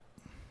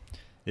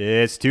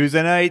It's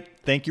Tuesday night.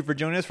 Thank you for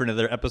joining us for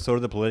another episode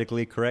of the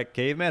Politically Correct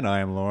Caveman. I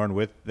am Lauren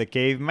with the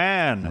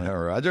Caveman.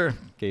 Roger.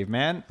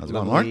 Caveman. How's it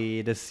going,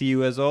 Lovely to see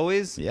you as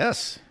always.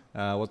 Yes.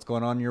 What's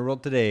going on in your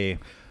world today?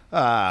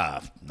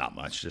 Not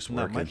much. Just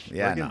Not working. much?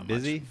 Yeah, Working? not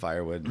Busy? much.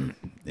 Firewood.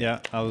 Yeah,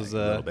 I was. a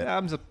little bit.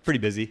 I'm pretty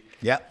busy.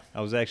 Yeah.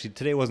 I was actually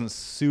today wasn't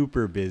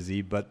super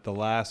busy, but the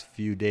last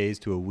few days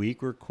to a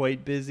week were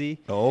quite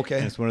busy. Oh, okay.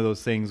 And it's one of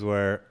those things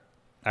where,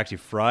 actually,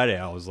 Friday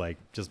I was like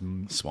just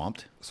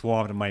Swamped.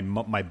 and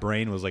my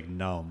brain was like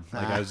numb.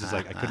 Like I was just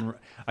like I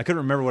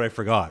couldn't remember what I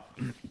forgot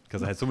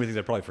because I had so many things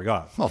I probably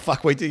forgot. Well,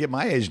 fuck, wait till you get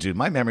my age, dude.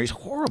 My memory's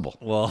horrible.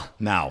 Well,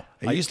 Now.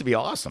 It used to be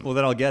awesome. well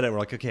then I'll get it. We're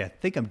like, okay, I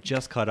think I'm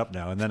just caught up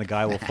now. And then a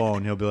guy will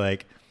phone. He'll be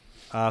like,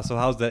 so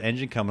how's that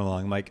engine coming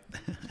along? I'm like,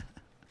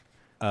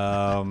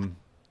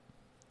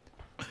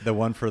 the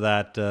one for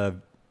that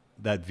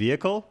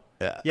vehicle.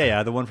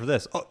 Yeah, the one for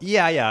this. Oh,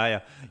 yeah.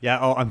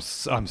 Oh, I'm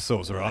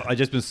so sorry. I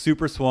just been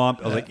super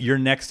swamped. I was like, you're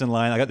next in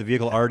line. I got the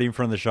vehicle already in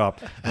front of the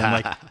shop. And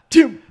I'm like,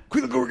 Tim,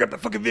 quickly go grab the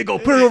fucking vehicle.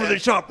 Put it over to the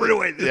shop right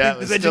away.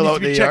 This engine needs to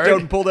be checked out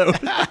and pulled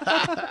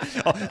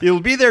out. You'll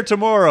be there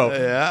tomorrow.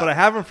 Yeah. But I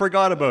haven't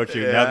forgot about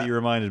you now that you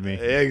reminded me.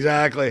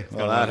 Exactly.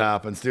 Well, that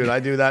happens, dude. I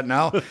do that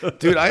now.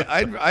 Dude,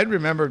 I'd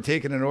remember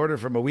taking an order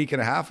from a week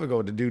and a half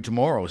ago to do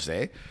tomorrow,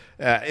 say,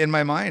 in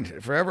my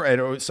mind forever.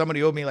 And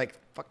somebody owed me like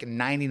fucking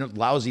 90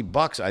 lousy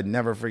bucks. I'd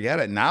never forget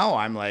it. Now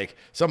I'm like,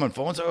 someone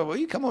phones, oh, will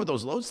you come up with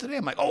those loads today?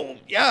 I'm like, oh,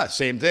 yeah,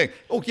 same thing.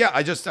 Oh, yeah,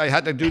 I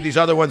had to do these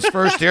other ones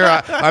first here.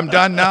 I'm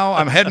done now.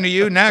 I'm heading to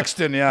you next.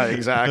 And yeah,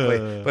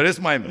 exactly. But it's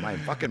my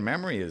fucking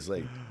memory is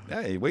like,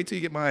 hey, wait till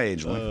you get my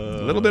age. Like,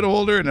 a little bit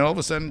older, and then all of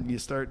a sudden you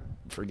start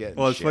forgetting.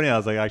 Well, it's shit. funny. I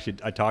was like, actually,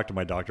 I talked to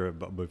my doctor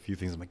about a few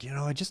things. I'm like,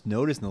 I just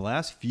noticed in the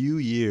last few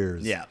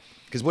years. Yeah.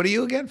 Because what are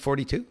you again?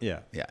 42?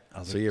 Yeah. Yeah. I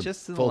was So like, you're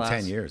just in the full last,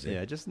 10 years.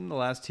 Yeah, just in the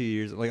last 2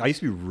 years. Like, I used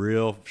to be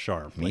real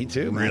sharp. Me like,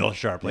 too, man. Real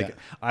sharp. Like, Yeah.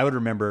 I would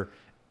remember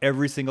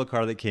every single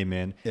car that came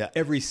in, Yeah.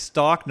 every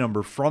stock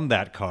number from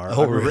that car.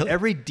 Oh, I remember really?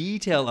 every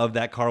detail of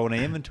that car when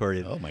I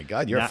inventoried it. Oh, my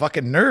God. You're a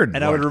fucking nerd.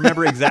 And I would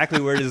remember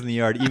exactly where it is in the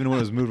yard, even when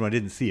it was moved when I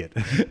didn't see it.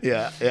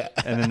 Yeah.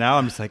 And then now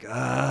I'm just like,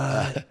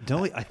 don't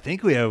we? I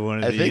think we have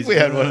one of these. I think we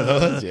had one of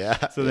those.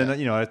 Yeah. So then,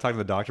 I was talking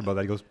to the doctor about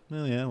that. He goes,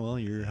 oh, yeah, well,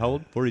 you're how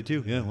old?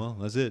 42. Yeah, well,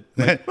 that's it.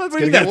 I'm like, It's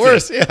going to get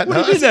worse. Yeah. What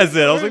do you mean that's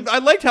it? I was like, I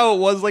liked how it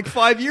was like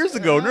 5 years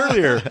ago and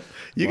earlier.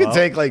 You can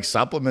take like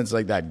supplements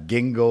like that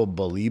Ginkgo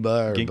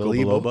biloba or Ginkgo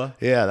biloba. biloba?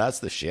 Yeah, that's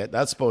the shit.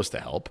 That's supposed to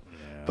help. Yeah.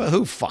 But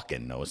who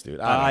fucking knows, dude?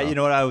 I don't know. You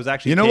know what? I was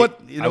actually. You know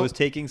what? I was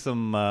taking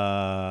some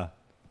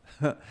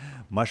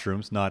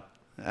mushrooms, not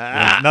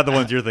the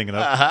ones you're thinking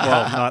of.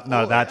 Well,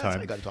 not at that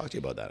time. I got to talk to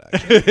you about that.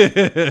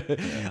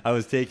 Actually. I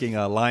was taking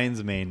a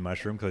lion's mane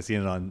mushroom because I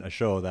seen it on a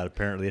show that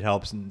apparently it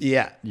helps.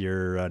 Yeah.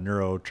 Your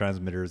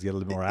neurotransmitters get a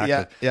little bit more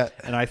active. Yeah.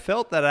 And I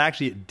felt that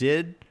actually it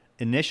did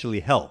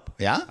initially help.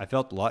 Yeah? I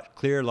felt a lot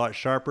clearer, a lot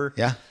sharper.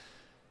 Yeah.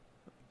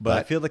 But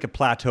I feel like it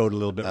plateaued a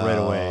little bit right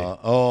away.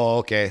 Oh,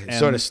 okay. And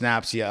sort of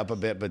snaps you up a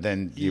bit, but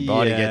then your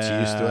body gets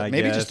used to I it.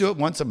 Maybe guess. just do it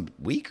once a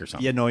week or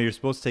something. Yeah, no, you're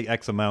supposed to take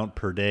X amount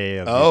per day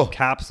of Oh. these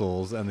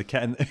capsules, and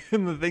and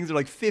the things are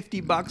like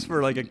 $50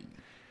 for like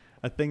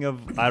a thing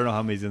of, I don't know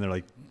how many's in there,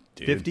 like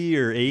 50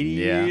 or 80.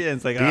 Yeah. And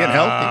it's like, Being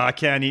healthy. I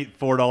can't eat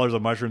 $4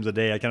 of mushrooms a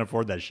day. I can't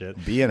afford that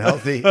shit. Being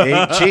healthy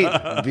ain't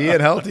cheap. Being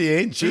healthy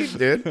ain't cheap,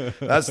 dude.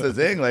 That's the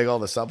thing. Like all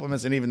the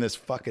supplements and even this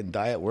fucking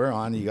diet we're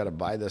on, you got to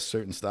buy this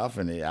certain stuff,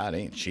 and it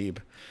ain't cheap.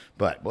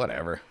 But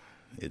whatever.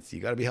 You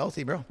got to be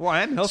healthy, bro. Well,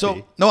 I am healthy.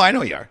 So no, I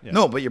know you are. Yeah.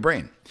 No, but your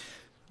brain,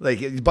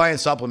 like buying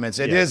supplements,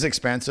 it is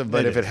expensive.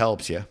 But if it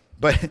helps you,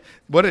 but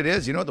what it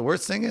is, you know what the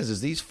worst thing is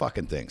these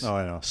fucking things. Oh,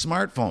 I know.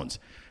 Smartphones.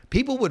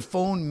 People would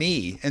phone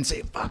me and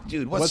say, "Fuck,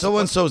 dude, what's so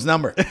and so's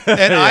number?"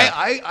 And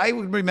I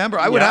would remember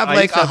I would have I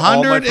like used to have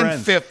all my friends.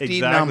 150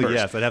 Exactly, numbers.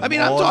 yes, I'd have I mean,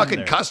 them I'm all in talking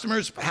there.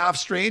 customers, half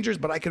strangers,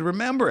 but I could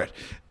remember it.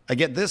 I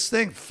get this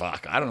thing.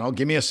 Fuck, I don't know.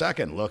 Give me a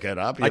second. Look it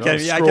up. I can't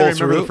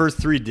remember the first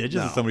 3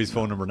 digits of somebody's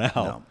phone number now.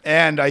 No.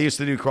 And I used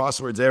to do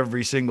crosswords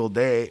every single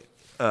day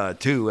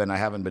too, and I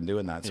haven't been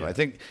doing that. So I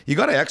think you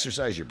got to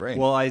exercise your brain.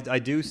 Well, I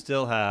do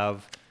still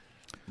have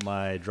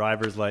my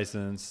driver's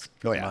license,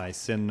 my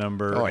SIN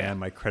number, and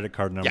my credit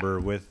card number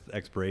with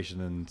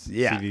expiration and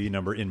CVV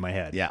number in my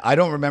head. Yeah, I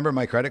don't remember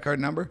my credit card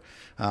number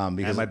because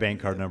and my bank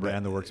card number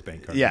and the works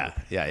bank card. Yeah,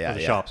 number. yeah. The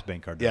shop's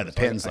bank card. Yeah, number. the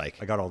pins. I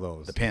got all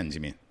those. The pins,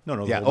 you mean?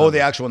 No. Yeah. The whole number.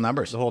 The actual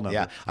numbers. The whole number.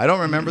 Yeah, I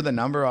don't remember the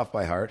number off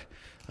by heart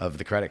of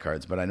the credit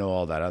cards, but I know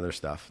all that other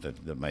stuff,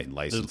 that my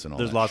license and all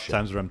that. There's lots shit. of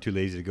times where I'm too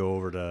lazy to go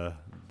over to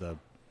the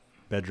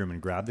bedroom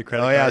and grab the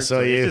credit card. Oh yeah,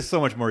 so it's just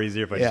so much more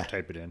easier if I just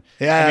type it in.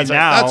 Yeah, I mean,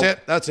 now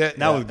that's it.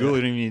 Now Yeah, with Google,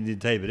 you don't even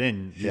need to type it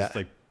in. You Yeah. just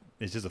like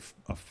it's just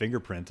a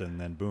fingerprint, and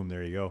then boom,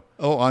 there you go.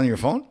 Oh, on your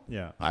phone?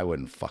 Yeah. I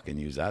wouldn't fucking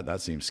use that. That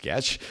seems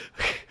sketch.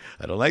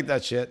 I don't like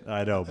that shit.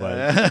 I know,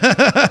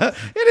 but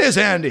It is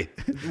handy.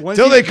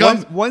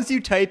 Once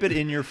you type it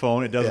in your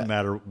phone, it doesn't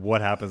matter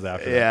what happens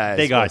after. Yeah,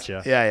 they got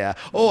you. Yeah.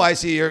 Oh, I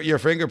see your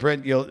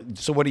fingerprint.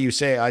 So what do you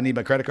say? I need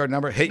my credit card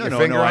number. Hit your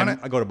finger on it.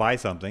 I go to buy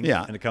something.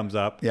 Yeah. And it comes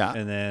up. Yeah.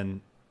 And then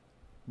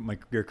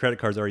your credit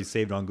card's already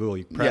saved on Google.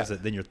 You press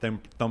it, then your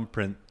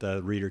thumbprint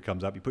reader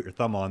comes up. You put your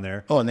thumb on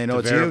there. Oh, and they know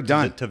it's you.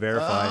 Done to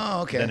verify.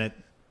 Oh, okay. Then it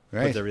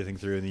puts everything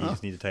through, and then you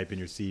just need to type in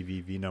your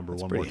CVV number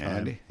one more time.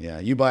 Handy. Yeah,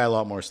 you buy a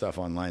lot more stuff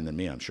online than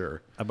me, I'm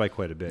sure. I buy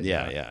quite a bit.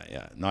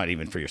 Yeah. Not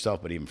even for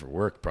yourself, but even for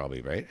work,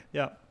 probably, right?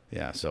 Yeah.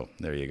 Yeah. So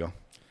there you go.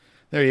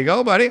 There you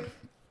go, buddy.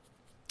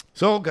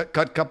 So got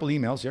a couple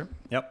emails here.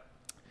 Yep.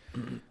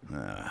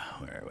 Where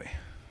are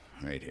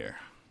we? Right here.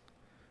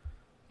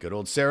 Good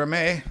old Sarah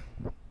May.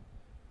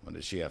 What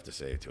does she have to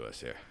say to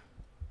us here?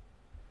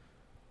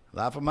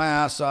 Laughing my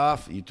ass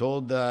off. You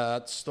told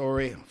that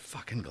story.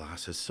 Fucking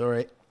glasses.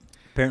 Sorry.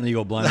 Apparently you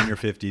go blind in your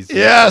 50s.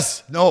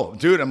 Yes. No,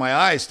 dude, and my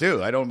eyes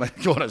too. I don't want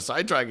to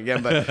sidetrack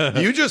again, but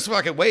you just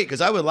fucking wait,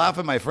 because I would laugh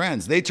at my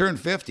friends. They turned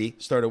 50,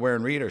 started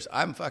wearing readers.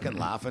 I'm fucking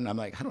laughing. I'm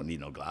like, I don't need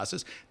no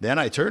glasses. Then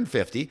I turned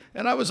 50,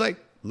 and I was like,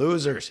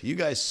 losers, you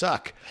guys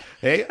suck.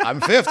 Hey,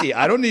 I'm 50.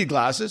 I don't need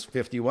glasses.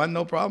 51,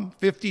 no problem.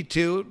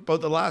 52,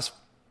 about the last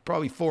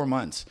probably 4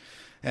 months.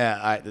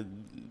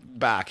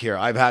 Back here,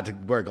 I've had to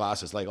wear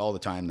glasses like all the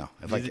time now.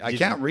 I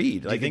can't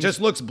read. Like, it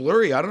just looks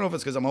blurry. I don't know if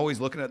it's because I'm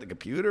always looking at the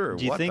computer or what.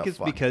 Do you think it's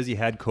because you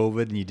had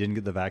COVID and you didn't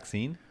get the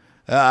vaccine?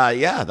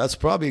 Yeah, that's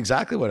probably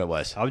exactly what it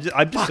was. I'm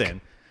just saying.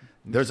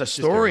 There's a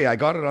story. I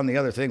got it on the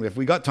other thing. If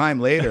we got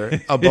time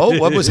later about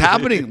what was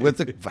happening with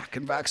the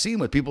fucking vaccine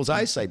with people's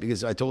eyesight,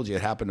 because I told you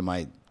it happened to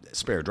my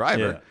spare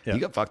driver. Yeah. He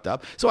got fucked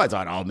up. So I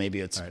thought, oh, maybe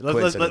it's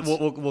coincidence.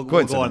 We'll go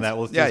on that.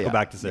 Let's go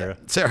back to Sarah.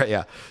 Yeah.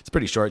 Sarah, it's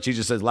pretty short. She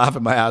just says,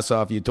 laughing my ass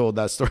off. You told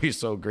that story.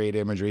 So great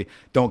imagery.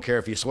 Don't care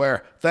if you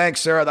swear.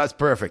 Thanks, Sarah. That's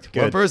perfect.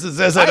 Good. One person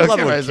says, I love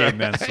it when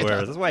Caveman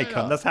swears. That's why I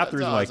come. That's half the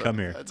reason why I come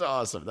here. That's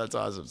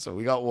awesome. So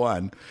we got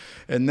one.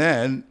 And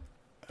then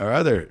our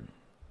other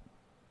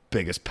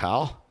biggest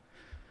pal,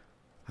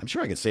 I'm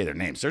sure I can say their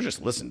names. They're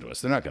just listening to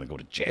us. They're not going to go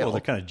to jail. Well,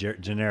 they're kind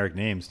of generic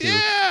names, too.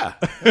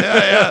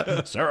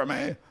 Yeah. Sarah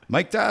May.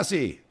 Mike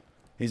Tassi.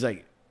 He's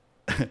like,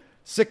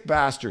 sick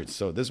bastards.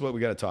 So this is what we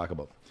got to talk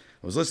about.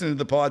 I was listening to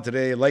the pod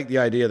today. Like the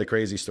idea of the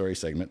crazy story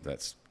segment.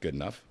 That's good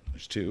enough.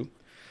 There's two.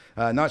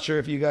 Not sure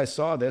if you guys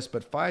saw this,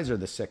 but Pfizer,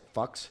 the sick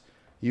fucks,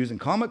 using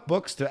comic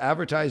books to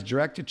advertise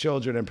direct to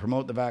children and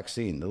promote the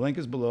vaccine. The link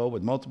is below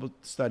with multiple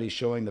studies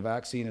showing the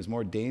vaccine is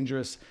more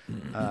dangerous.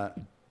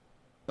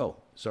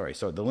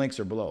 So the links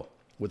are below.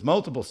 With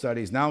multiple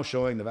studies now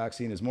showing the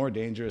vaccine is more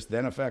dangerous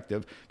than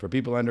effective for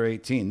people under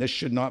 18. This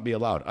should not be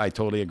allowed. I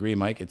totally agree,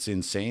 Mike. It's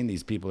insane.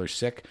 These people are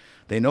sick.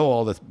 They know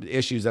all the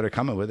issues that are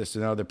coming with it,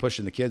 so now they're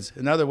pushing the kids.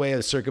 Another way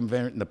of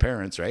circumventing the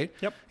parents, right?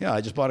 Yep. Yeah,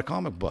 I just bought a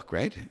comic book,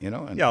 right?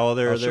 And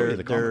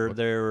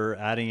they're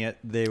adding it.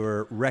 They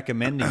were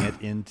recommending it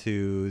in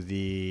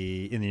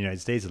the United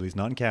States, at least,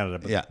 not in Canada.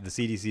 But the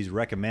CDC is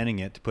recommending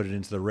it to put it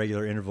into the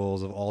regular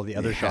intervals of all the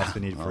other shots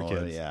they need for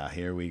kids. Yeah,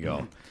 here we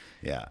go.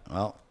 Yeah,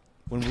 well.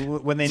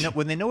 When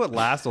they know it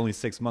lasts only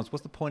 6 months,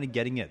 what's the point of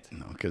getting it?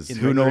 No, because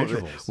who knows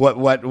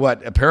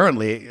what?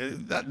 Apparently,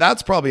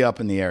 that's probably up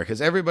in the air.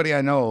 Because everybody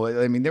I know,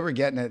 I mean, they were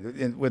getting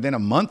it within a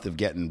month of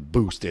getting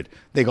boosted.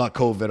 They got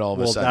COVID all of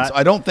a sudden. So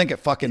I don't think it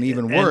fucking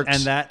even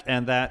works.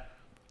 And that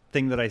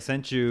thing that I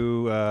sent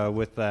you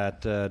with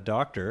that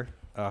doctor,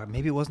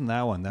 maybe it wasn't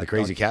that one. The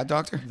crazy cat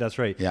doctor. That's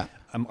right. Yeah,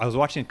 I was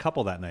watching a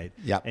couple that night.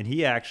 Yeah, and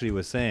he actually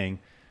was saying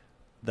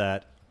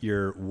that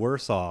you're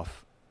worse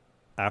off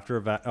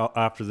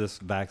after this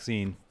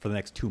vaccine for the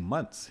next 2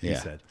 months. He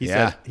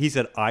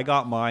said I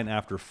got mine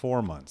after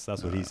 4 months.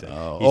 That's what he said.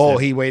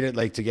 He waited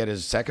to get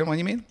his second one,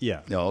 you mean?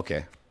 Yeah. No,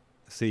 okay.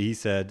 See, he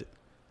said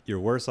you're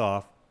worse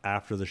off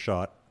after the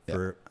shot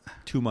for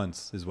 2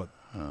 months is what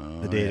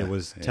the data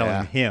was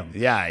telling him.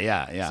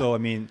 Yeah. So I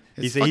mean,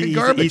 he said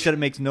it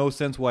makes no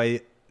sense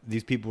why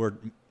these people were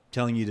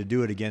telling you to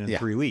do it again in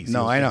 3 weeks.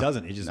 No, I know. It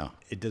doesn't.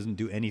 It doesn't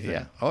do anything.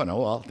 Yeah. Oh no.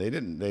 Well, they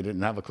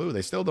didn't have a clue.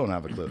 They still don't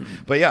have a clue.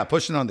 But yeah,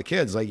 pushing on the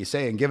kids, like you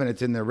say, and giving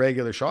it in their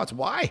regular shots.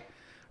 Why?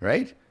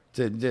 Right?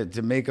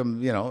 To make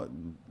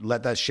them,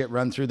 let that shit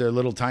run through their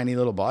little tiny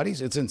little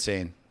bodies. It's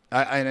insane.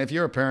 And if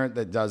you're a parent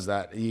that does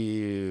that,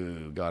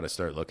 you got to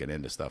start looking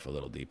into stuff a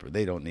little deeper.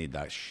 They don't need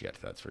that shit.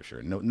 That's for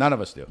sure. No, none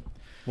of us do.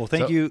 Well,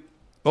 thank you.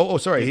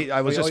 Sorry.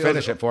 I was just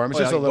finishing it for him. It's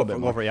just a little bit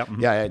more.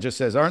 Yeah. It just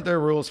says, aren't there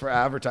rules for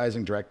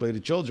advertising directly to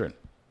children?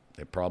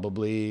 It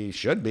probably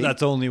should be.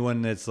 That's only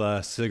when it's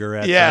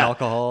cigarettes and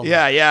alcohol.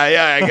 Yeah.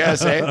 I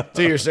guess.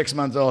 Till you're 6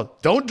 months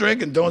old. Don't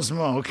drink and don't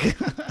smoke.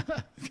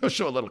 Go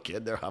show a little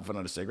kid they're huffing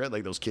on a cigarette,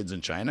 like those kids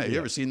in China. Have you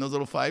ever seen those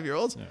little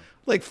 5-year-olds? Yeah.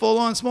 Like full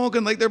on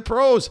smoking, like they're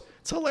pros.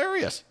 It's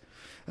hilarious.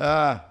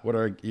 What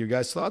are your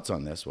guys' thoughts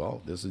on this?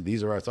 Well,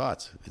 these are our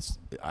thoughts. It's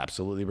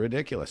absolutely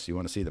ridiculous. You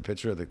want to see the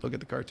picture? Look at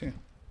the cartoon.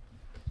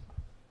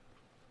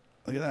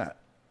 Look at that.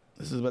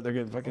 This is what they're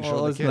going to fucking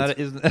show the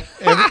kids.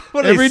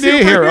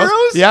 Everyday heroes.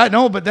 Yeah,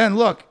 no, but then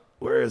look,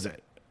 where is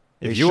it?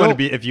 If you want to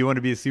be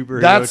a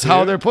superhero, that's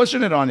how they're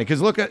pushing it on you.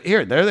 Because look at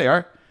here, there they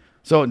are.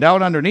 So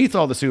down underneath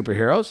all the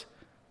superheroes,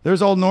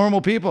 there's all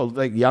normal people,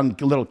 like young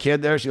little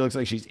kid there. She looks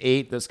like she's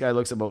 8. This guy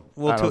looks about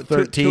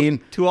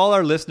 13. To all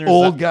our listeners,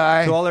 old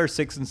guy. To all our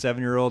 6 and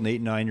 7-year-old and 8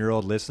 and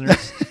 9-year-old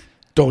listeners,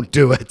 Don't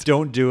do it.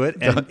 Don't do it.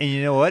 And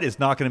you know what? It's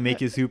not going to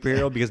make you a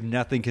superhero because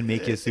nothing can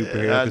make you a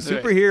superhero. Because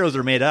superheroes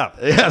are made up.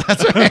 Yeah,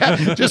 that's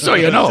right. Just so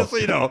you know. Just so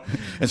you know.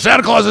 And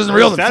Santa Claus isn't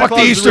real, then Santa fuck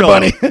Claus the is Easter real,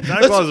 Bunny.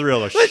 Santa Claus is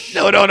real.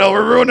 No.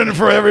 We're ruining it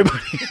for everybody.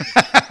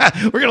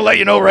 We're going to let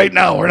you know right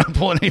now. We're not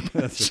pulling any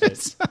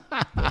punches.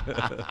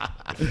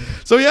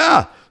 So,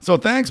 yeah. So,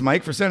 thanks,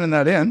 Mike, for sending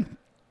that in.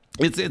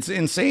 It's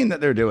insane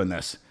that they're doing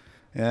this.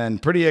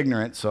 And pretty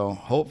ignorant. So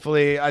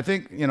hopefully, I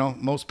think,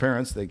 most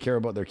parents, they care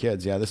about their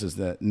kids. Yeah, this is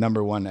the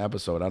number one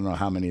episode. I don't know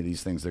how many of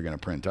these things they're going to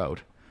print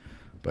out.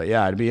 But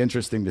yeah, it'd be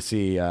interesting to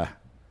see,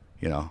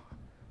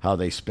 how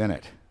they spin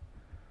it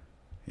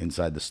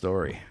inside the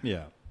story.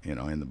 Yeah.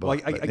 In the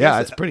book. Well, yeah,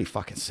 it's pretty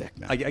fucking sick,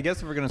 man. I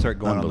guess if we're going to start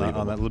going on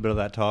that little bit of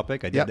that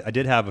topic, I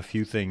did have a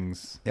few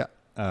things. Yeah.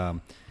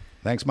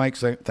 Thanks, Mike.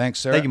 Thanks,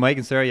 Sarah. Thank you, Mike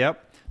and Sarah.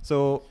 Yep.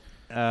 So,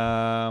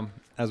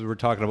 as we were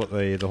talking about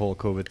the whole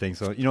COVID thing,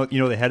 so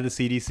the head of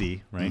the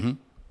CDC, right? Mm-hmm.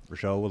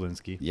 Rochelle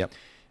Walensky. Yep.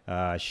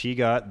 She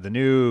got the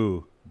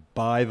new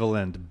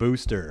bivalent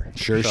booster.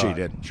 Sure shot. She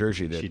did.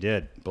 She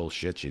did.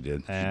 Bullshit, she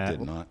did. She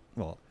did not.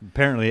 Well,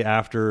 apparently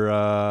after,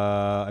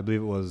 I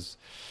believe it was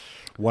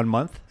 1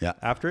 month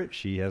after it,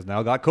 she has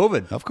now got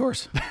COVID. Of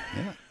course.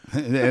 Yeah.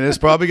 And it's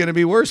probably going to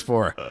be worse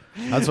for her.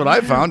 That's what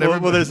I found.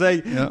 Well, they're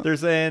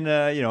saying,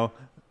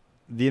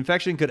 the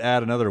infection could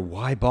add another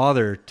why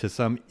bother to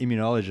some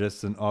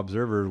immunologists and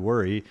observers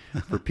worry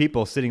for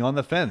people sitting on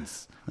the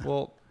fence.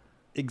 Well,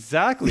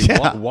 exactly.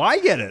 Yeah. Why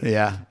get it?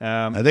 Yeah.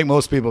 I think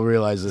most people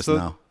realize this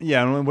now.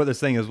 Yeah. And what they're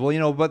saying is,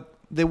 but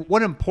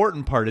one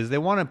important part is they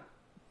want to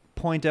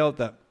point out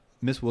that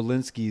Miss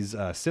Walensky's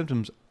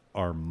symptoms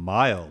are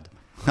mild.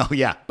 Oh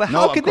yeah, but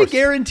how can they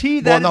guarantee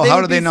that? Well, no,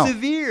 how do they know?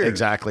 Severe?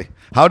 Exactly.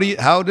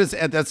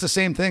 That's the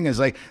same thing as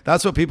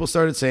that's what people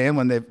started saying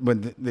when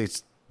they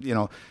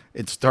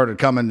it started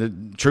coming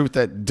to truth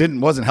that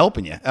wasn't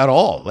helping you at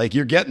all. Like,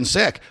 you're getting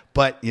sick,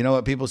 but you know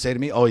what people say to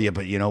me? Oh yeah,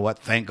 but you know what?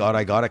 Thank God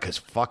I got it, because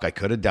fuck, I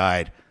could have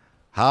died.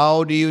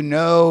 How do you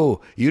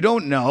know? You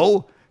don't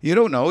know. You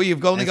don't know.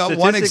 You've only got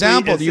one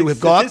example. You have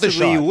got the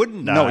shot. You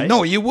wouldn't die.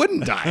 No, you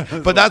wouldn't die.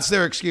 But that's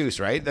their excuse,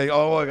 right?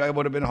 I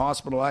would have been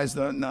hospitalized.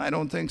 No, I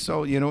don't think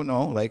so. You don't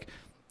know.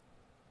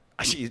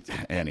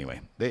 Anyway,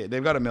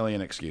 they've got a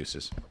million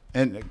excuses.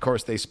 And, of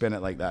course, they spin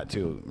it like that,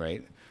 too,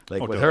 right?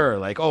 With her,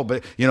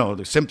 but,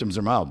 the symptoms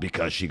are mild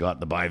because she got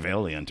the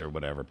bivalent or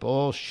whatever.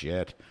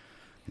 Bullshit.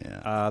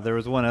 Yeah. There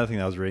was one other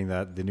thing I was reading,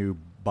 that the new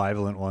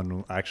bivalent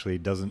one actually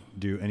doesn't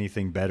do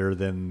anything better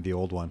than the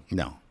old one.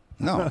 No.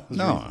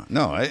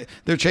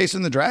 They're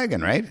chasing the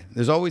dragon, right?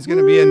 There's always going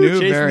to be a new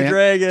variant. The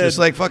dragon. Just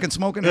like fucking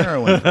smoking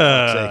heroin.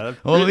 Well,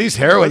 at least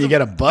heroin, you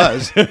get a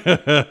buzz.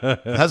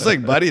 That's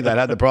like Buddy that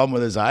had the problem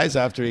with his eyes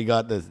after he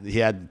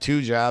had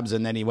 2 jabs,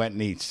 and then he went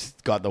and he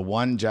got the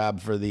 1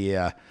 jab for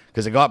the,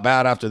 because it got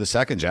bad after the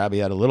 2nd jab. He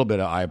had a little bit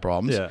of eye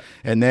problems. Yeah.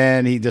 And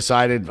then he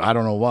decided, I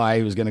don't know why,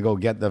 he was going to go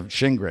get the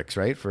Shingrix,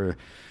 right, for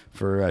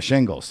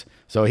shingles.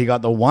 So he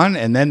got the 1,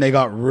 and then they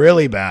got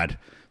really bad.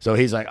 So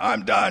he's like,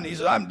 I'm done. He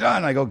says, I'm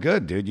done. I go,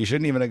 good, dude. You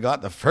shouldn't even have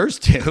got the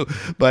first 2.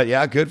 But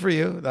yeah, good for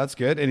you. That's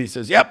good. And he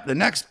says, yep, the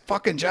next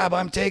fucking job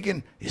I'm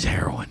taking is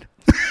heroin.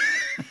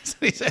 So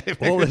he said,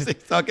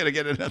 he's not going to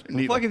get another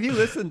needle. Fuck, if you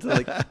listen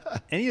to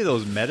any of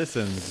those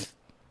medicines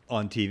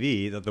on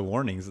TV, the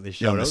warnings that they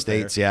show out in the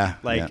States, there,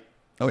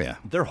 oh yeah,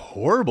 they're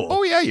horrible.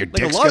 Oh yeah, your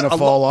dick's gonna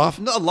fall off.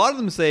 A lot of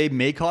them say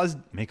may cause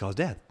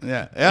death.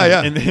 Yeah.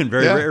 And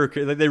very rare,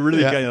 they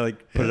really kind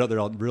of put it out there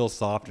all real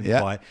soft and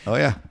quiet. Oh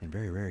yeah. In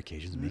very rare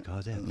occasions, may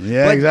cause death.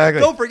 Yeah, but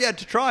exactly. Don't forget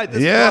to try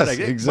this product.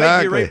 It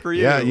exactly. might be right for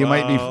you. Yeah,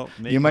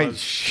 you might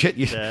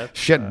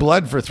shit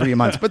blood for 3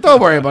 months, but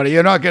don't worry about it.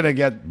 You're not gonna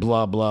get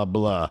blah blah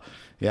blah.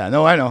 Yeah,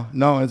 no, I know.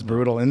 No, it's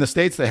brutal. In the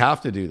States, they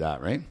have to do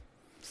that, right?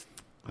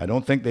 I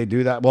don't think they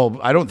do that. Well,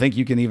 I don't think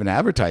you can even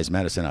advertise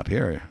medicine up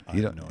here. I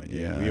have no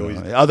idea.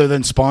 Yeah, other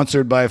than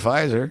sponsored by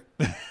Pfizer.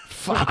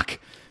 Fuck.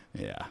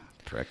 Yeah,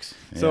 pricks.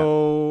 Yeah.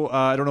 So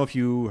I don't know if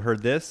you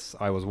heard this.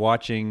 I was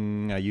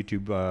watching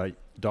YouTube.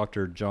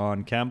 Dr.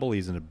 John Campbell.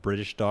 He's a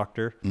British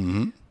doctor.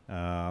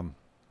 Mm-hmm.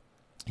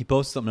 He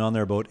posted something on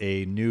there about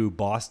a new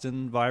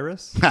Boston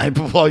virus.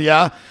 Well,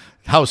 yeah.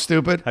 How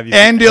stupid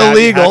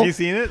illegal. Have you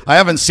seen it? I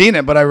haven't seen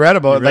it, but I read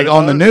about it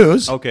on the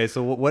news. Okay,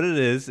 so what it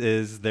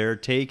is they've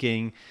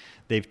taken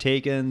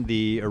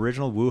the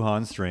original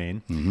Wuhan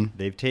strain. Mm-hmm.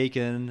 They've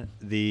taken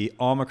the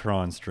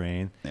Omicron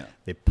strain. Yeah.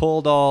 They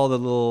pulled all the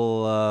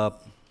little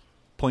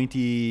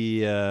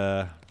pointy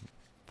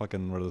what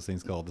are those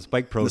things called? The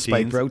spike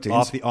proteins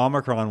off the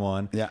Omicron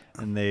one. Yeah.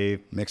 And they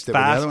mixed it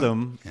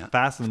with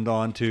fastened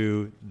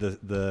onto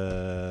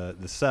the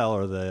cell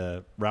or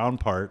the round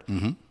part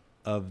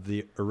of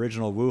the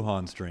original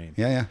Wuhan strain.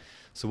 Yeah.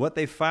 So what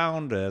they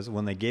found is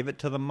when they gave it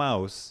to the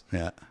mouse,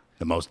 the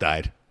mouse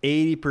died.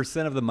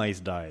 80% of the mice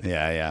died.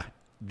 Yeah.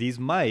 These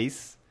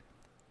mice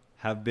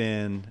have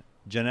been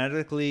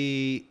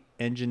genetically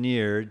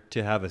engineered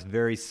to have a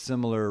very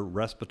similar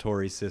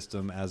respiratory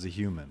system as a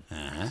human.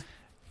 Uh-huh.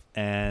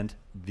 And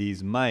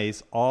these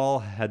mice all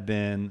had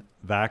been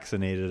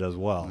vaccinated as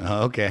well.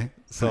 Oh, okay.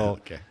 So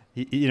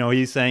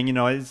He's saying,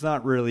 it's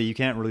not really, you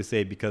can't really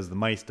say because the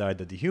mice died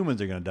that the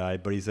humans are going to die.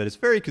 But he said it's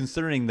very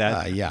concerning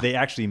that they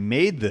actually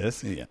made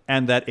this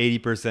and that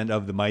 80%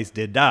 of the mice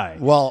did die.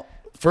 Well,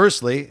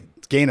 firstly,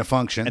 it's gain of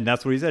function. And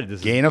that's what he said.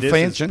 This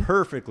is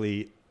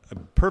a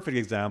perfect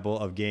example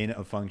of gain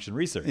of function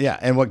research. Yeah,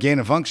 and what gain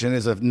of function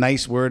is a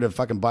nice word of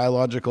fucking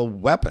biological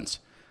weapons.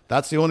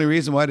 That's the only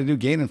reason why to do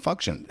gain and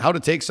function. How to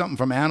take something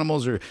from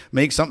animals or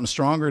make something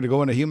stronger to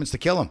go into humans to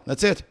kill them.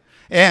 That's it.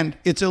 And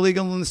it's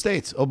illegal in the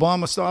States.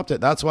 Obama stopped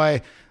it. That's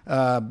why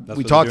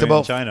we talked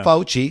about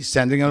Fauci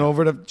sending it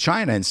over to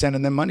China and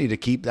sending them money to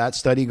keep that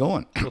study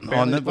going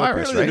on the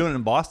virus. Right? They're doing it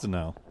in Boston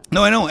now.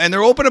 No, I know. And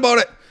they're open about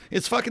it.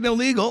 It's fucking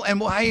illegal.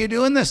 And why are you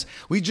doing this?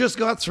 We just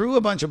got through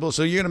a bunch of bull.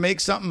 So you're going to make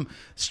something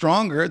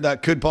stronger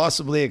that could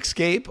possibly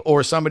escape,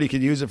 or somebody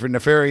could use it for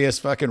nefarious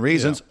fucking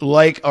reasons,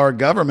 like our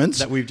governments.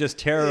 That we've just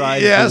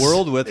terrorized the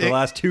world with for the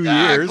last 2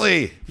 years.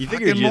 You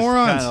figure you just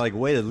kind of like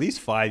wait at least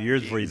 5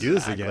 years before you do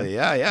this again.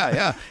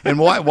 Yeah. And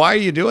why are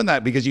you doing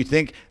that? Because you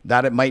think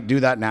that it might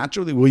do that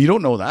naturally? Well, you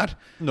don't know that.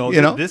 No,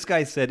 this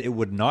guy said it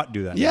would not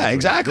do that. Yeah, naturally.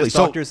 Exactly. This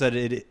doctor said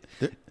it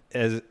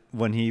as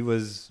when he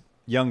was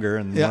younger,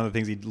 and one of the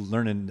things he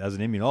learned as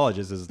an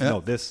immunologist is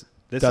this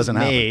doesn't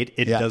is made.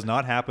 happen. It does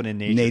not happen in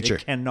nature.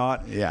 It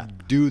cannot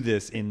do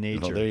this in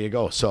nature. Well, there you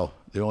go. So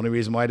the only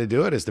reason why to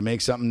do it is to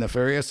make something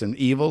nefarious and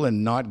evil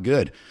and not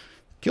good.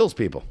 Kills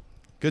people.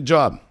 Good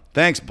job.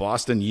 Thanks,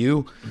 Boston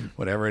U,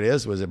 whatever it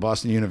is. Was it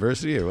Boston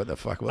University or what the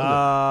fuck was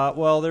it?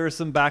 Well, there was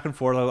some back and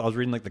forth. I was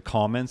reading like the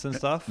comments and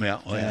stuff.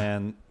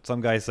 And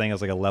some guy saying it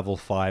was like a level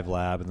 5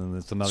 lab, and then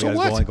there's some other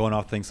guys going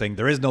off things saying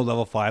there is no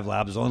level 5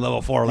 lab. There's only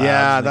level 4 labs.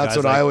 Yeah, that's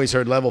what I always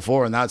heard. Level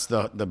 4, and that's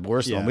the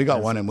worst one. We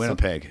got one in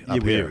Winnipeg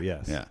up here.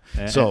 Yes.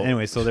 Yeah. So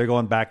anyway, so they're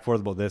going back and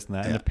forth about this and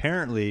that, and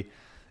apparently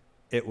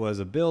it was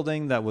a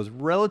building that was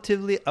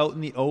relatively out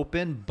in the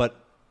open, but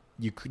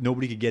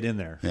nobody could get in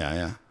there.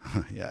 Yeah.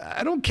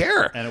 I don't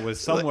care. And it was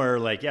somewhere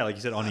like you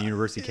said, on a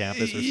university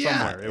campus or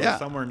somewhere. It was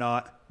somewhere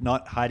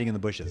not hiding in the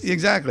bushes.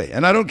 Exactly.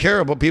 And I don't care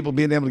about people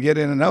being able to get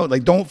in and out.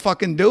 Like, don't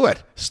fucking do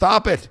it.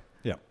 Stop it.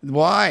 Yeah.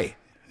 Why?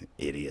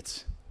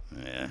 Idiots.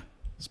 Yeah.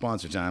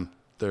 Sponsor time.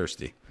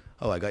 Thirsty.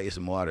 Oh, I got you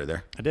some water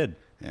there. I did.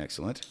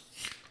 Excellent.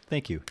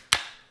 Thank you.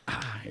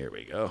 Here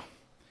we go.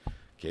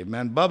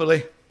 Caveman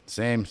bubbly.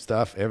 Same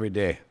stuff every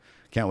day.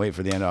 Can't wait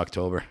for the end of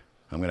October.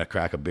 I'm going to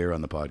crack a beer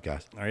on the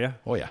podcast. Are you?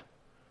 Oh, yeah.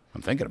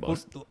 I'm thinking about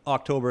it.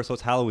 October, so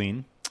it's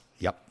Halloween.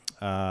 Yep.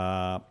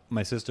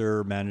 My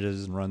sister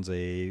manages and runs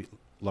a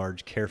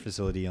large care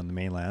facility on the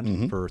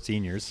mainland for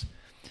seniors.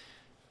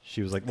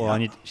 She was like,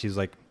 she's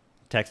like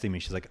texting me.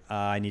 She's like,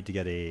 I need to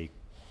get a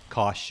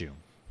costume.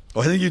 Oh,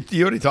 I think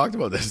you already talked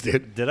about this,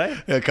 dude. Did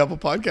I? A couple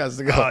podcasts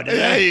ago. Oh,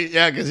 did I?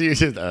 Yeah, because you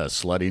said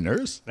slutty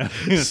nurse,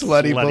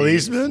 slutty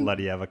policeman,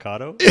 slutty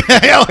avocado.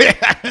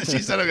 Yeah. She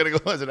said I'm gonna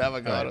go as an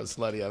avocado, right.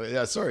 Slutty avocado.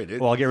 Yeah, sorry, dude.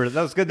 Well, I'll get rid of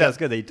that. Was good. That's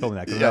good that you told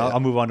me that. I'll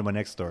move on to my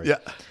next story. Yeah.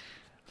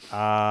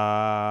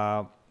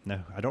 No,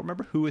 I don't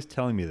remember who was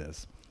telling me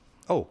this.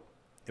 Oh,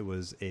 it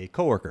was a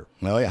coworker.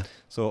 Oh yeah.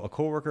 So a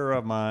coworker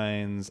of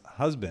mine's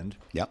husband.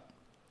 Yep.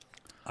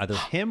 Either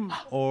him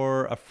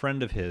or a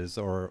friend of his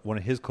or one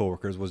of his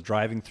coworkers was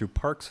driving through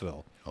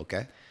Parksville.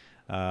 Okay.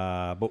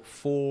 About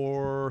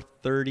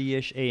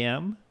 4:30ish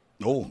a.m.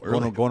 Oh,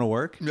 early. Going to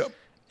work. Yep.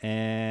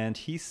 And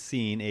he's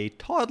seen a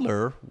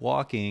toddler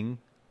walking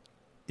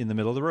in the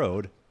middle of the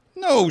road.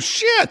 No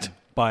shit.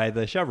 By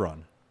the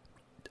Chevron.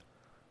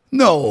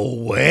 No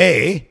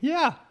way.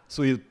 Yeah.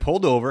 So he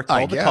pulled over,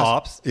 called the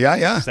cops.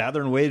 Yeah. Sat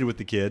there and waited with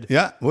the kid.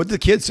 Yeah. What did the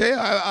kid say?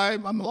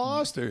 I'm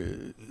lost.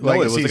 Or no, it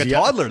was like a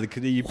toddler. What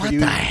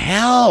the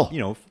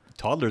hell?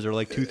 Toddlers are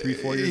like 2, 3,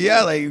 4 years old.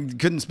 Yeah, like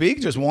couldn't speak,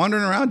 just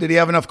wandering around. Did he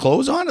have enough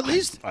clothes on at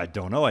least? I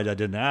don't know. I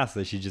didn't ask.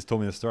 She just told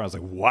me the story. I was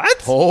like,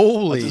 what?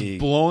 Holy. I was just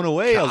blown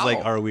away. Cow. I was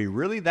like, are we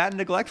really that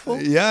neglectful?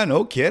 Yeah,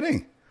 no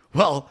kidding.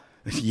 Well,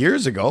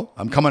 years ago,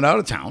 I'm coming out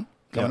of town,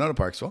 out of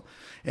Parksville,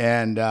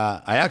 and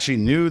I actually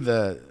knew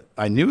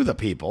the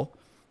people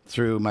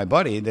through my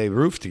buddy. They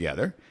roofed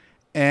together,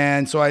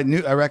 and so I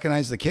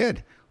recognized the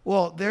kid.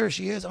 Well, there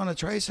she is on a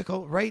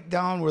tricycle right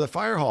down where the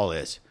fire hall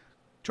is,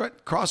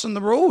 crossing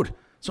the road.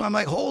 So I'm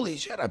like, holy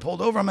shit. I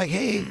pulled over. I'm like,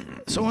 hey,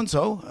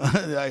 so-and-so.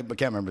 I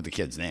can't remember the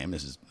kid's name.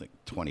 This is like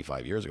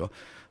 25 years ago.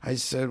 I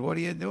said, what are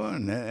you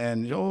doing?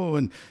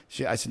 And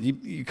I said,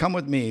 you come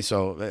with me.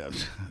 So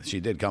she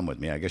did come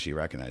with me. I guess she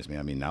recognized me.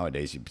 I mean,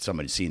 nowadays, if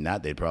somebody's seen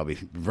that, they'd probably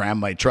ram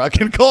my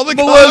truck and call the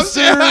cops.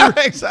 Yeah,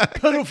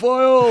 exactly.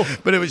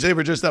 Pedophile. But they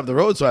were just up the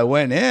road. So I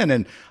went in,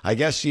 and I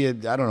guess she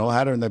had, I don't know,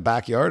 had her in the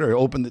backyard or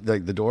opened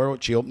the door.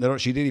 She opened the door.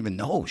 She didn't even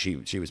know. She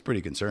was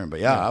pretty concerned.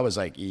 But I was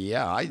like,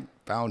 I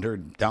found her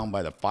down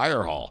by the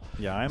fire hall.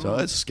 Yeah, so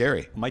it's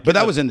scary. But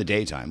that was in the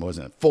daytime. It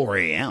wasn't at 4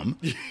 a.m.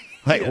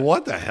 Like,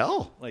 what the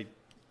hell? Like,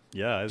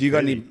 yeah. Do you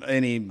got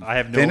any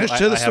finish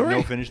to the story? I have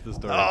no finish to the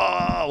story.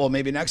 Oh, well,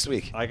 maybe next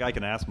week. I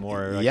can ask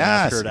more. I yes. can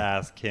ask her to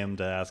ask him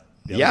to ask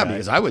the other guy.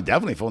 Because I would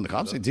definitely phone the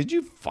cops. Like, did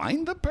you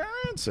find the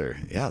parents? Or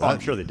I'm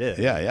sure they did.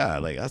 Yeah.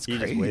 Like, that's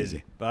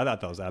crazy. But I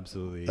thought that was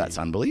absolutely... That's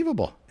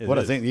unbelievable. What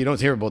a thing. You don't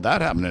hear about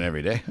that happening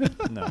every day.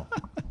 No.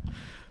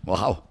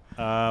 Well,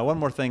 One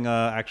more thing,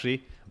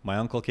 actually. My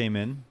uncle came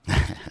in.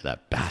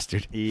 That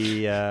bastard.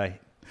 He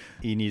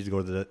needs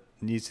to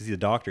see the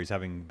doctor. He's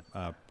having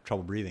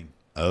trouble breathing.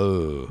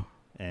 Oh.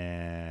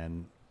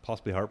 And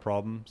possibly heart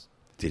problems.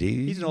 Did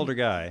he? He's an older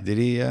guy. Did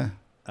he?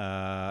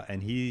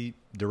 And he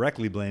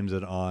directly blames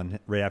it on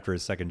right after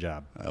his second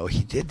job. Oh,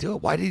 he did do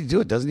it. Why did he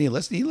do it? Doesn't he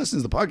listen? He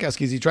listens to the podcast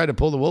because he tried to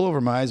pull the wool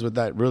over my eyes with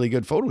that really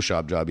good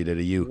Photoshop job he did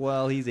of you.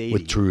 Well, he's 80.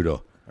 With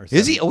Trudeau.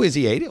 Is he? Oh, is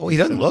he 80? Oh, he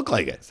doesn't look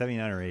like it.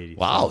 79 or 80.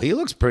 Wow, he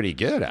looks pretty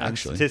good,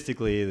 actually. And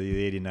statistically,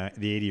 the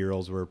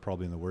 80-year-olds were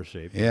probably in the worst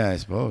shape. Yeah, I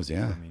suppose,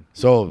 yeah.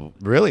 So,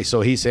 really? So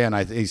he's saying,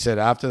 he said,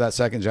 after that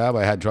second job,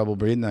 I had trouble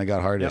breathing and I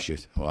got heart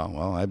issues.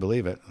 Well, I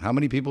believe it. How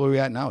many people are we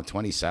at now?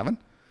 27?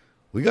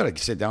 We got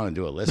to sit down and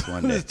do a list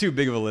one day. It's too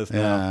big of a list now.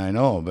 Yeah, I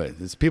know, but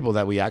it's people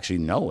that we actually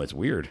know. It's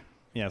weird.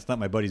 Yeah, it's not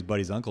my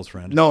buddy's uncle's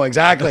friend. No,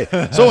 exactly.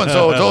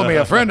 So-and-so told me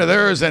a friend of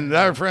theirs and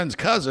their friend's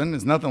cousin.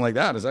 It's nothing like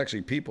that. It's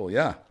actually people,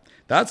 yeah.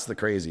 That's the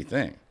crazy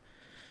thing.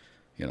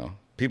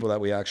 People that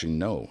we actually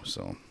know.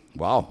 So,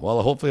 wow.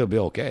 Well, hopefully he'll be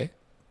okay.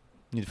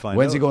 Need to find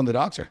When's out. he going to the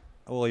doctor?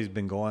 Well, he's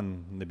been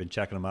going. They've been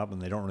checking him up,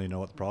 and they don't really know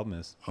what the problem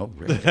is. Oh,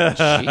 really?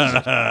 Jesus.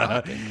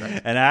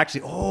 And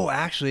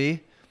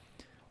actually,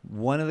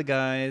 one of the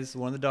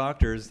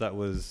doctors that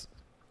was,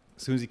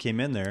 as soon as he came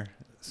in there,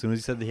 as soon as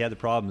he said that he had the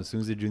problem, as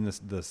soon as they were doing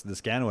the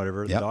scan or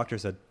whatever, the doctor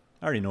said,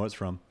 I already know what it's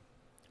from.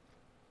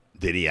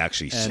 Did he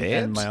actually say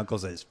it? And my uncle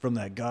says, from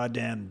that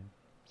goddamn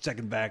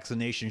second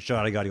vaccination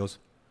shot I got. He goes,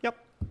 yep.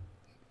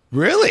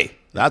 Really?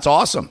 That's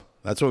awesome.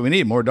 That's what we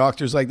need. More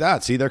doctors like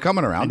that. See, they're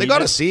coming around. They got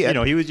to see it.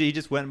 He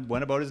just went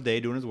about his day,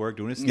 doing his work,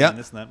 doing his scan,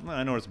 this and that. Well,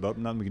 I know what it's about.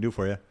 Nothing we can do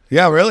for you.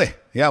 Yeah, really?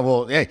 Yeah,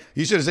 well, hey,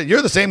 you should have said,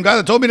 you're the same guy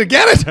that told me to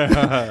get it.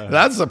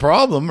 That's the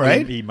problem,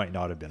 right? He might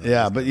not have been.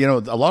 Yeah, but,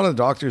 a lot of the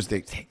doctors, they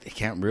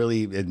can't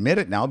really admit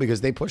it now because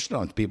they pushed it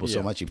on people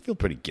so much. You feel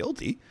pretty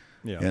guilty.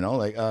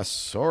 Yeah.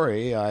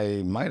 Sorry,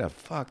 I might have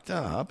fucked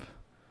up.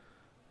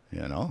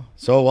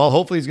 So, well,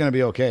 hopefully he's going to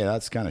be okay.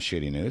 That's kind of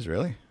shitty news,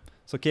 really.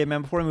 So,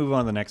 Caveman, before we move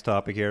on to the next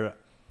topic here,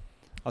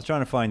 I was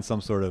trying to find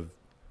some sort of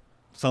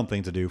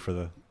something to do for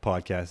the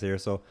podcast here.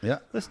 So,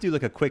 let's do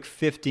like a quick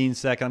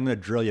 15-second. I'm going to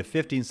drill you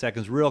 15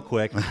 seconds real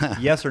quick.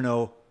 Yes or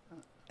no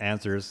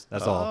answers.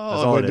 That's all.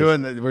 That's all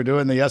we're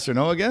doing the yes or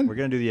no again? We're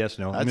going to do the yes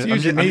or no. That's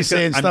usually me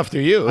saying stuff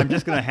to you. I'm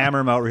just going to hammer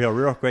them out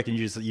real quick, and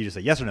you just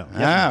say yes or no.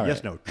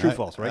 Yes, no. True,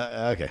 false,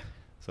 right? Okay.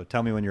 So,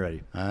 tell me when you're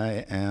ready.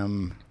 I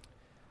am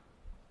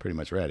pretty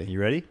much ready. You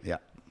ready? Yeah.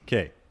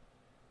 Okay.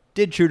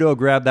 Did Trudeau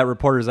grab that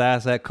reporter's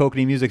ass at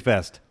Kokanee Music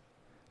Fest?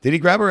 Did he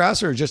grab her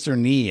ass or just her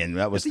knee? And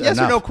that was it's a yes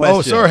enough? or no question.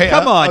 Oh, sorry.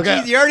 Come on. Okay.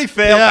 Geez, you already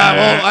failed.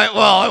 Yeah,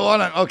 I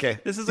want to. Okay.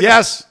 This is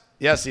yes,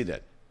 he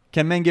did.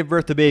 Can men give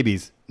birth to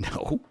babies?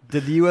 No.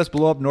 Did the U.S.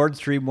 blow up Nord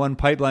Stream 1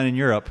 pipeline in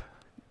Europe?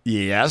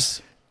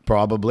 Yes,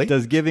 probably.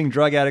 Does giving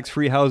drug addicts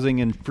free housing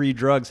and free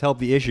drugs help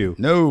the issue?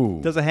 No.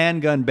 Does a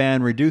handgun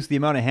ban reduce the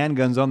amount of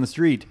handguns on the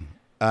street?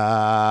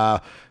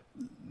 Well,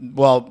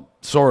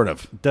 sort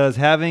of. Does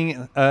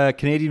having a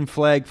Canadian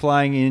flag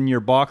flying in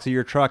your box of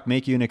your truck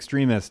make you an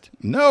extremist?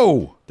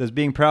 No. Does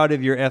being proud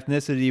of your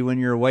ethnicity when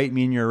you're white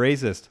mean you're a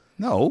racist?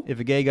 No. If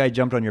a gay guy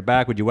jumped on your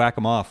back, would you whack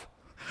him off?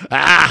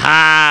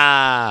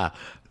 Aha!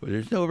 Well,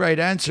 there's no right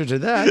answer to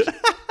that.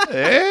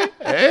 Hey,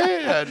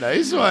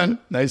 nice one.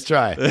 Nice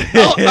try.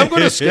 Oh, I'm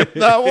going to skip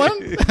that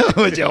one.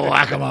 Would you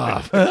whack him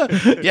off?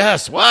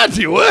 Yes. What?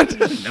 You would?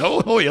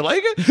 No. Oh, you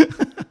like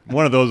it?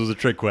 One of those was a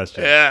trick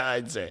question. Yeah,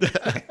 I'd say.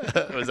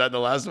 Was that the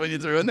last one you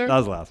threw in there? That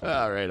was the last one.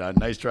 All right.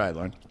 Nice try,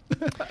 Lauren.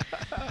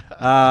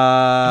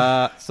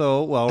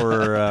 So while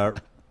we're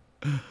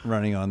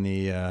running on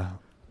the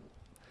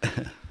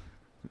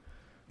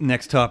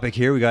next topic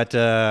here, we got.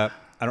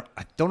 I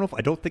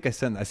don't think I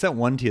sent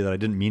one to you that I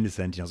didn't mean to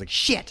send to you. I was like,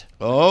 shit.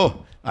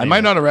 Oh, I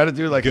might not have read it,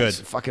 dude. Like, good. It's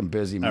fucking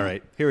busy, man. All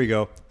right, here we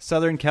go.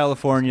 Southern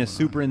California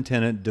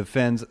superintendent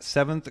defends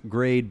 7th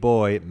grade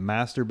boy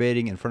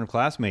masturbating in front of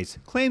classmates.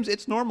 Claims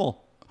it's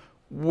normal.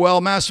 Well,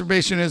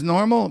 masturbation is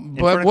normal,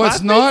 but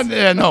what's not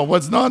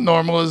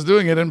normal is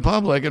doing it in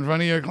public in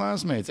front of your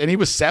classmates. And he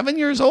was 7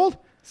 years old?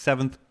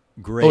 7th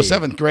grade. Oh,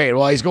 7th grade.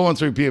 Well, he's going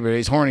through puberty.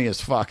 He's horny as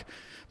fuck.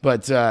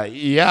 But,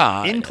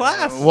 yeah. In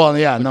class? Well,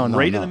 yeah, no.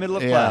 Right in the middle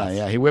of class.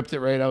 Yeah, he whipped it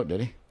right out,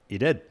 did he? He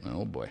did.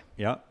 Oh, boy.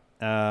 Yeah.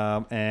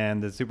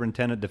 And the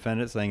superintendent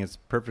defended it, saying it's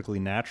perfectly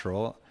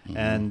natural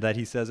and that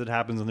he says it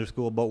happens in their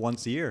school about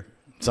once a year.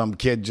 Some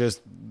kid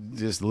just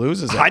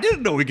loses it. I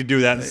didn't know we could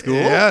do that in school.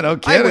 Yeah, no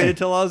kidding. I waited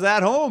till I was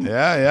at home.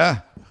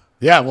 Yeah.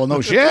 Yeah, well,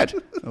 no shit.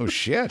 No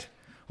shit.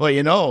 Well,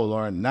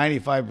 Lauren,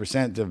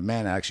 95% of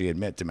men actually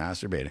admit to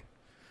masturbating.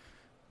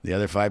 The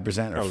other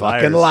 5% are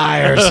fucking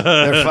liars.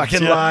 They're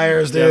fucking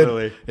liars, dude.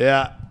 Definitely.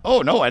 Yeah.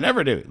 Oh, no, I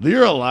never do.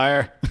 You're a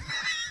liar.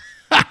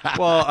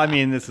 Well, I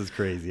mean, this is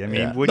crazy. I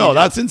mean,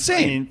 that's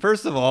insane. I mean,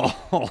 first of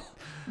all,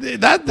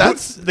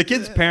 that's the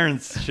kids'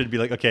 parents should be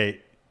like,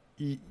 okay,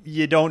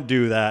 You don't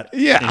do that.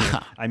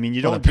 Yeah. I mean,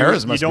 you Well, don't the do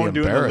parents it, must you be don't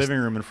do it in the embarrassed.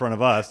 living room in front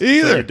of us.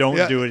 Either. So you don't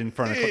Yeah. do it in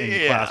front of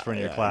in class in front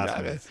of your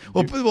classmates.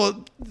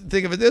 Well,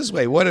 think of it this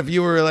way. What if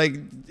you were like,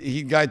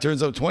 guy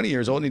turns out 20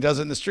 years old and he does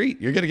it in the street?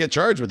 You're going to get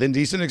charged with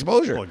indecent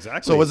exposure. Well,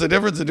 exactly. So what's the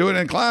difference in doing it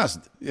in class?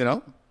 You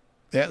know?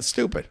 Yeah, it's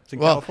stupid. It's in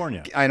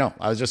California. I know.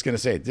 I was just going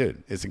to say,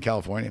 dude, it's in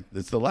California.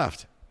 It's the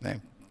left. Hey,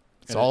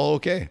 it's all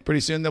okay. Pretty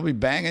soon they'll be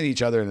banging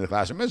each other in the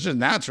classroom. It's just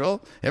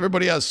natural.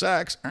 Everybody has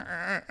sex.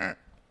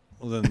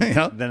 Well, then, You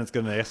know? then it's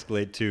going to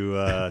escalate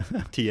to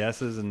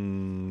TSs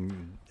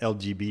and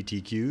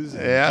LGBTQs.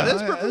 And Yeah.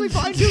 that's perfectly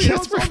fine too. You know,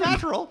 it's all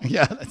natural.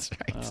 Yeah, that's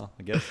right. Well,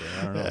 I guess so.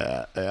 I don't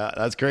know. Yeah,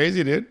 that's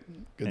crazy, dude.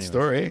 Good Anyways,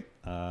 story.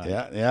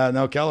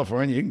 No,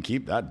 California, you can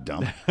keep that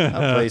dump.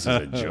 That place is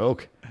a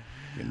joke.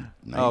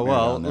 Oh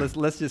well,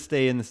 let's just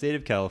stay in the state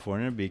of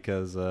California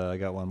because I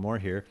got one more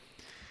here.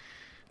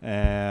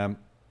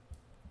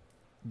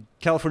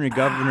 California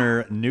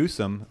Governor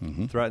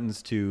Newsom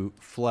threatens to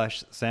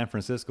flush San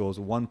Francisco's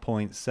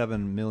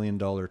 $1.7 million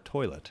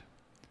toilet.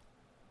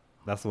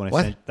 That's the one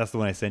I sent. That's the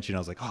one I sent you, and I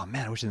was like, "Oh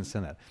man, I wish I didn't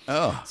send that."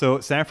 Oh, So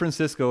San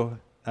Francisco,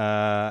 they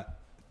got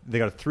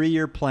a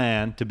 3-year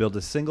plan to build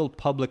a single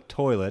public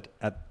toilet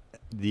at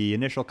the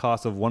initial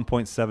cost of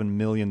 $1.7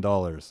 million.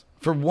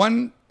 for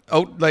one,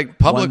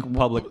 public One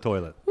public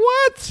toilet.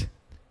 What?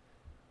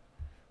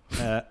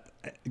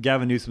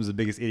 Gavin Newsom's the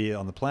biggest idiot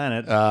on the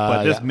planet,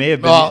 but this yeah. may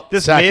have been Well,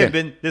 this second. may have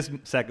been this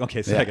second.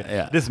 Okay, second.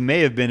 yeah. This may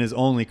have been his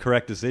only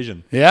correct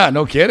decision. Yeah,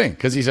 no kidding.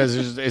 Because he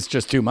says it's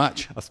just too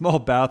much. A small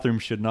bathroom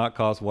should not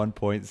cost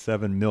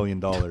 $1.7 million.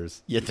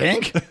 You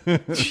think?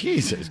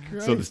 Jesus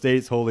Christ. So the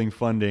state's holding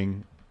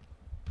funding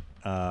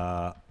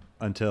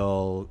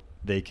until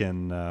they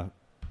can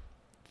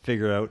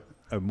figure out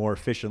a more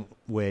efficient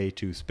way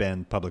to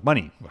spend public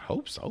money. I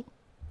hope so.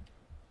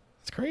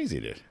 It's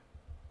crazy, dude.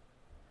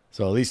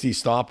 So at least he's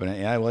stopping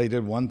it. Yeah, well, he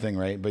did one thing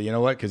right. But you know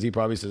what? Because he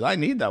probably says, I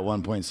need that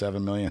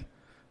 1.7 million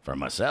for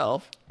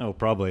myself. Oh,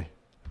 probably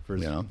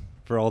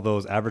for all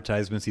those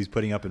advertisements he's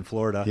putting up in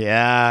Florida.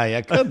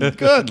 Yeah.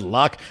 Good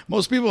luck.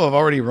 Most people have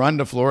already run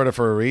to Florida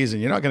for a reason.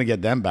 You're not going to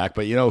get them back.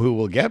 But you know who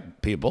will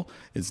get people?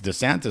 It's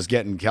DeSantis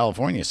getting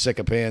California sick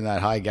of paying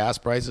that high gas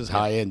prices,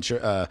 high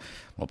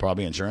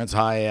probably insurance,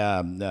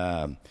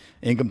 high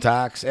income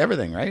tax,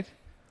 everything, right?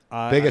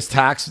 Biggest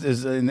tax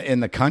is in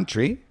the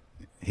country.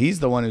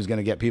 He's the one who's going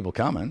to get people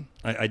coming.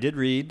 I did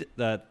read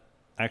that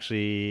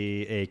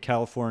actually a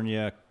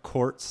California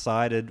court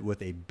sided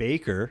with a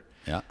baker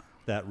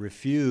that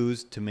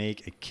refused to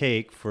make a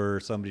cake for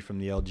somebody from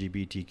the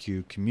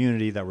LGBTQ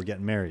community that were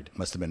getting married.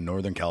 Must have been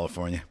Northern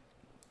California.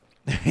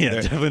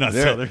 Definitely not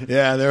Southern.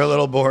 Yeah, they're a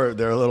little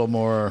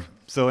more.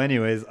 So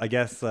anyways, I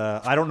guess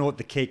I don't know what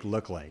the cake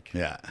looked like.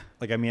 Yeah.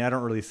 Like, I mean, I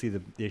don't really see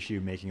the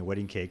issue making a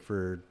wedding cake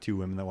for two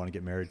women that want to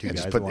get married, two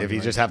guys. If you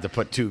just have to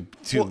put two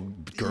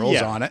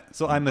girls on it.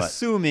 So I'm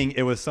assuming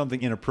it was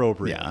something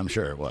inappropriate. Yeah, I'm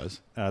sure it was.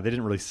 They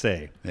didn't really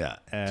say. Yeah,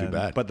 too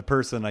bad. But the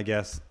person, I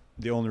guess,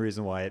 the only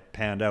reason why it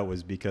panned out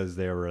was because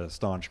they were a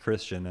staunch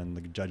Christian, and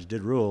the judge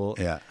did rule.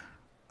 Yeah.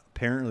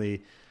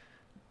 Apparently,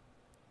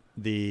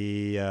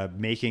 the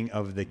making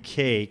of the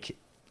cake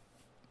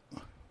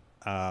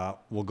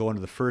will go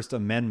into the First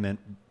Amendment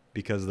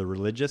because of the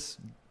religious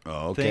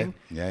thing.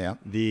 Yeah.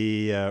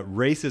 The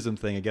racism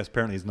thing, I guess,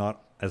 apparently is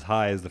not as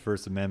high as the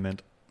First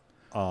Amendment.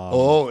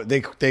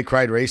 They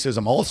cried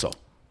racism also.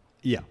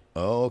 Yeah.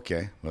 Oh,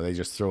 okay. Well, they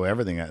just throw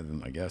everything at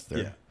them, I guess.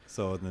 Yeah.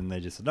 So then they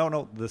just said,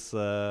 no, this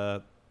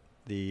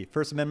the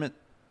First Amendment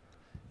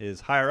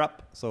is higher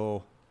up,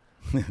 so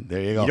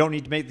there you go. You don't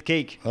need to make the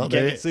cake. You can't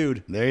get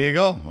sued. There you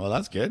go. Well,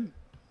 that's good.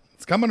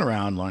 It's coming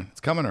around, Lauren. It's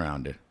coming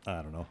around, dude.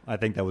 I don't know. I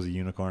think that was a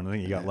unicorn. I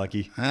think you got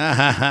lucky.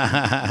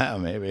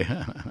 Maybe.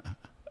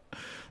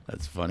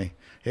 That's funny.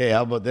 Hey,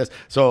 how about this?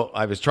 So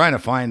I was trying to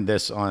find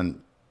this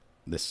on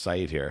this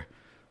site here.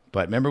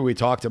 But remember we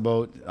talked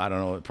about, I don't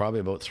know, probably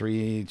about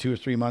 2 or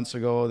 3 months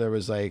ago, there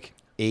was like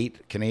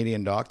 8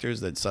 Canadian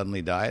doctors that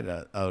suddenly died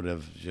out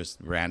of just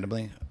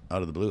randomly,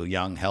 out of the blue,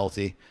 young,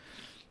 healthy.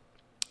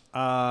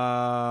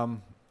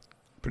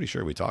 Pretty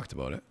sure we talked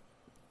about it.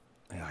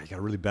 Yeah, you got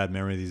a really bad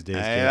memory these days.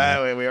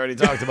 We already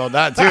talked about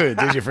that too.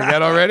 Did you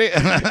forget already?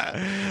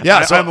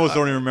 Yeah, so I almost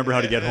don't even remember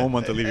how to get home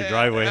once I leave your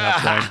driveway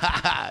half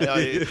time. No,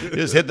 you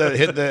just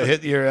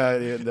hit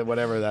your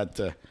whatever that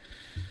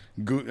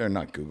or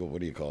not Google.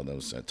 What do you call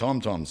those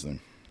TomToms then?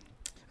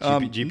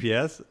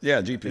 GPS?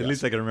 Yeah, GPS. At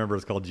least I can remember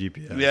it's called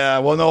GPS. Yeah,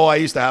 well, no, I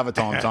used to have a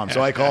TomTom,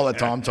 so I call it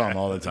TomTom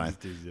all the time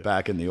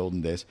back in the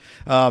olden days.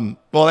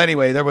 Well,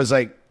 anyway, there was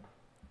like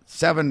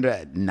 7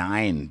 to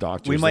 9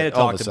 doctors. We might have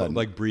talked about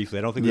like briefly.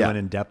 I don't think we went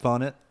in depth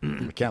on it.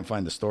 I can't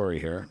find the story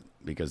here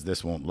because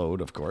this won't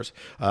load, of course.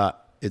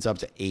 It's up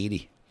to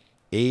 80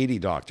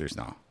 doctors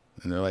now.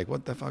 And they're like,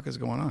 what the fuck is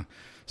going on?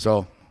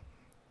 So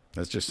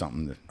that's just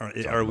something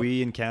that. Are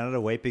we in Canada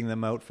wiping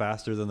them out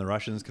faster than the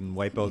Russians can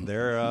wipe out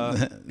their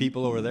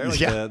people over there?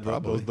 Like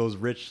probably. Those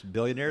rich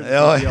billionaires?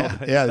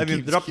 Yeah. I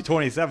mean, they're up to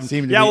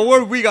 27. Well,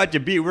 where we got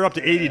you beat? We're up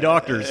to 80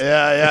 doctors.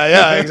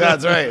 Yeah.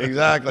 That's right.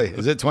 Exactly.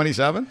 Is it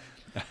 27?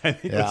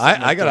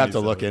 I gotta have to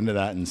look into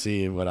that and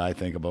see what I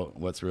think about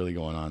what's really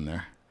going on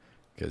there.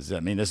 Because I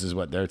mean, this is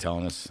what they're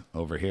telling us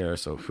over here.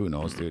 So who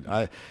knows, dude?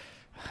 I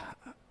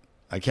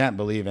can't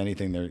believe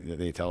anything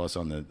they tell us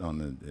on the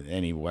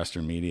any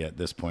Western media at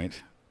this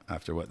point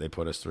after what they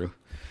put us through.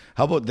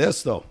 How about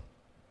this though?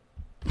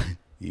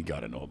 You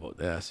got to know about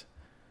this.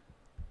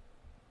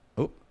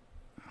 Oh,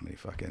 how many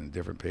fucking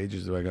different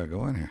pages do I got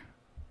going here?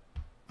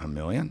 1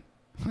 million?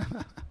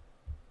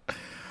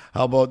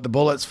 How about the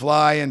bullets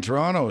fly in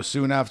Toronto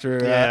soon after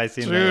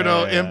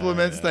Trudeau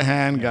implements the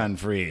handgun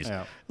freeze?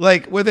 Yeah.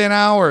 Like within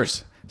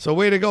hours. So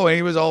way to go. And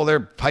he was all there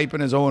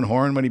piping his own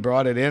horn when he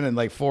brought it in. And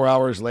like 4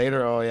 hours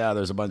later, oh yeah,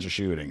 there's a bunch of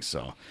shootings.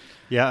 So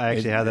yeah, I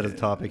actually had that as a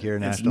topic here.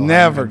 It's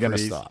never going to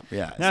stop.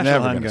 Yeah, it's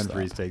National handgun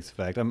freeze takes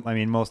effect. I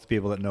mean, most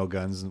people that know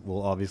guns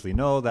will obviously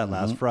know that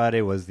last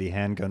Friday was the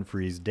handgun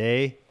freeze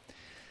day.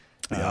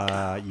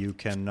 Yeah. You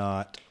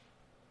cannot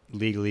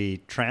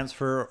legally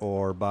transfer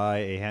or buy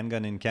a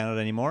handgun in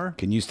Canada anymore.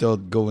 Can you still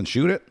go and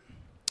shoot it?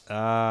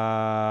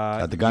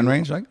 At the gun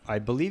range, like? I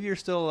believe you're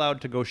still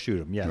allowed to go shoot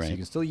them. Yes, right. You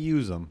can still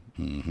use them.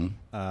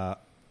 Mm-hmm.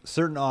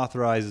 Certain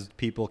authorized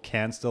people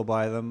can still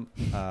buy them,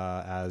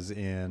 as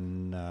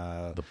in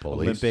the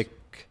police. Olympic,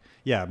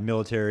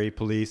 military,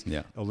 police,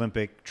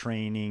 Olympic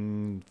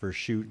training for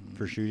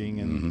shooting,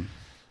 and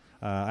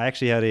I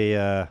actually had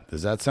a.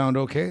 Does that sound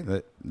okay?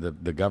 That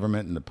the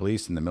government and the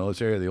police and the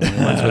military are the only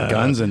ones with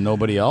guns and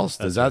nobody else?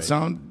 Does that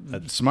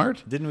sound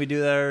smart? Didn't we do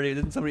that already?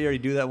 Didn't somebody already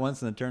do that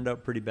once and it turned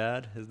out pretty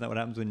bad? Isn't that what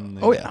happens when?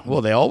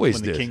 Well, they always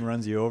when did. The king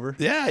runs you over.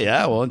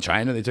 Yeah. Well, in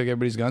China they took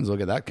everybody's guns.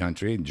 Look at that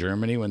country. In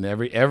Germany, when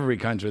every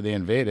country they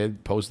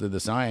invaded posted the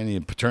sign, you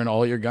turn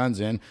all your guns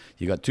in.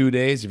 You got 2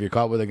 days. If you're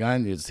caught with a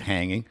gun, it's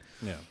hanging.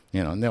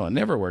 Yeah. No, it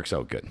never works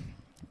out good.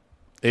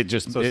 It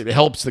just it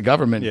helps the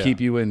government keep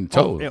you in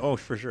tow.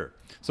 For sure.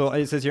 So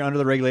it says here, under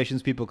the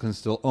regulations, people can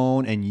still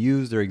own and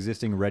use their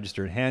existing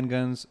registered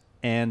handguns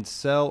and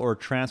sell or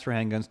transfer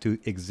handguns to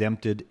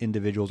exempted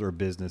individuals or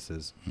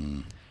businesses.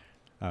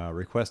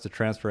 Request to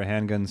transfer a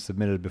handgun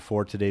submitted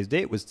before today's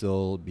date would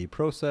still be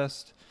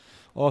processed.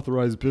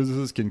 Authorized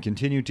businesses can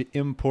continue to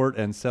import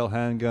and sell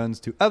handguns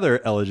to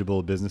other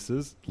eligible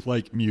businesses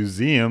like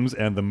museums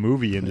and the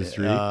movie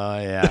industry.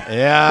 Yeah.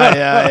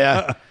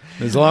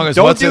 As long as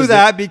don't do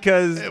that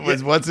because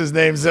what's his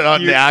name's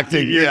on the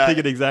acting. You're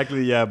thinking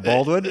exactly,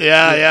 Baldwin.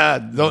 Yeah.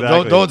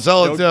 Don't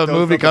sell it to a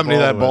movie company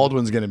that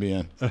Baldwin's going to be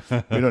in.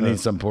 We don't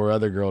need some poor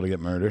other girl to get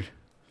murdered.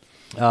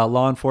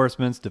 Law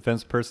enforcement,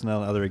 defense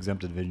personnel, and other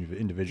exempted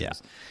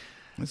individuals. Yeah.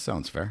 That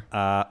sounds fair.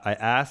 I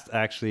asked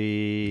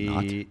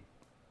actually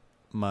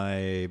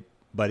my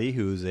buddy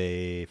who's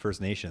a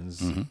First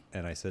Nations,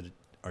 and I said,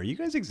 "Are you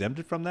guys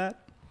exempted from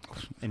that?"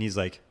 And he's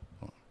like,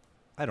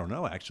 "I don't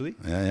know, actually."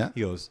 Yeah. He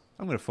goes,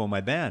 "I'm going to phone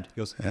my band."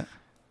 He goes, "Yeah,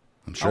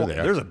 I'm sure they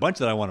are. There's a bunch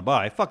that I want to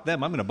buy. Fuck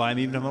them. I'm going to buy them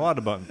even if I'm allowed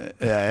to buy them."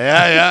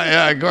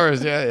 Yeah. Of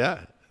course.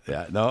 Yeah.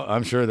 No,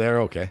 I'm sure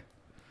they're okay.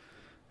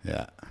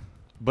 Yeah.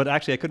 But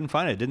actually, I couldn't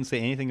find it. It didn't say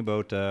anything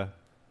about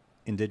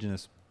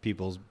Indigenous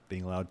peoples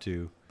being allowed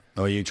to.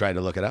 Oh, you tried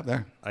to look it up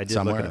there? I did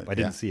look it up. I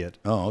didn't see it.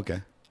 Oh,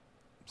 okay.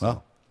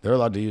 Well, they're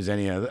allowed to use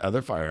any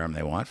other firearm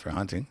they want for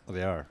hunting. Well,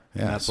 they are.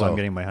 Yeah, and that's why I'm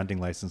getting my hunting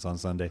license on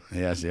Sunday.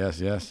 Yes.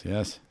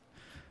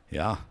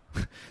 Yeah.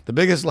 The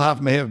biggest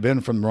laugh may have been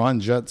from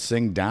Ranjit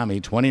Singh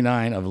Dhami,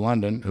 29, of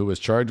London, who was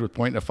charged with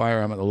pointing a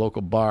firearm at the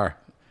local bar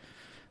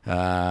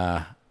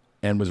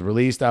and was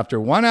released after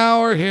 1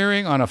 hour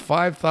hearing on a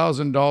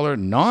 $5,000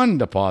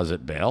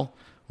 non-deposit bail,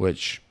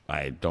 which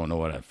I don't know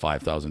what a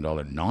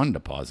 $5,000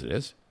 non-deposit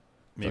is.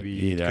 Maybe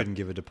you couldn't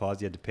give a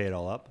deposit. You had to pay it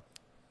all up.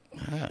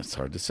 It's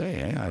hard to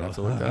say. I'd have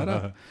to look that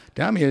up.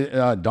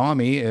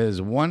 Dhami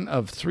is one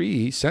of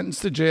 3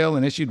 sentenced to jail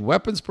and issued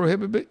weapons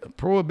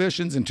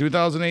prohibitions in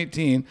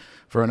 2018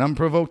 for an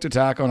unprovoked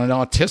attack on an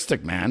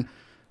autistic man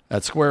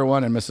at Square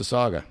One in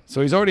Mississauga. So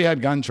he's already had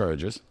gun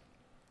charges.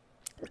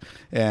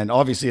 And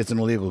obviously it's an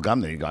illegal gun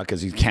that he got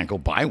because he can't go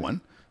buy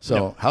one.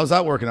 So how's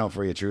that working out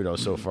for you, Trudeau,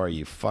 so far,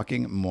 you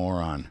fucking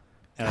moron?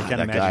 And I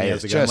can't imagine he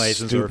has a gun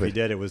license, or if he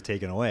did, it was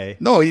taken away.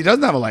 No, he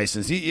doesn't have a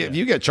license. If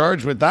you get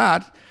charged with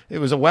that, it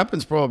was a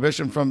weapons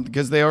prohibition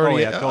because they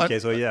already... weapons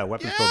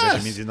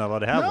prohibition means he's not allowed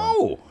to have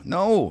one.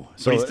 No.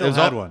 So he still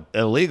had one.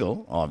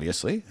 Illegal,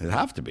 obviously. It'd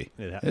have to be.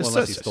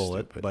 Unless he stole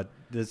it. But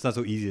it's not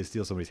so easy to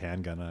steal somebody's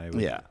handgun, I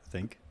would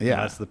think. Yeah.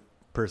 Unless the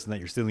person that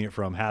you're stealing it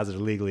from has it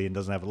illegally and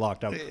doesn't have it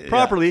locked up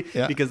properly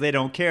because they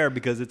don't care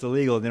because it's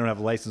illegal and they don't have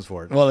a license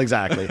for it. Well,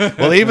 exactly.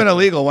 Well, even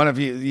illegal, one if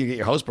you get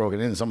your house broken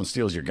in and someone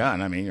steals your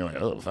gun, I mean, you're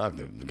like, oh, fuck,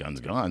 the gun's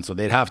gone. So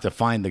they'd have to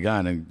find the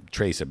gun and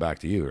trace it back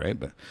to you, right?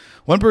 But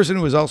one person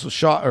who was also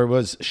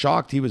was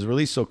shocked he was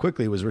released so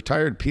quickly was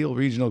retired Peel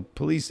Regional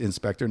Police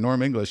Inspector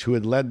Norm English, who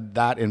had led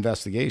that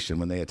investigation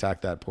when they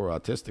attacked that poor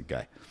autistic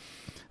guy.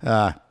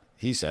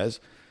 He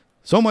says,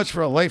 "So much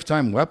for a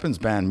lifetime weapons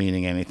ban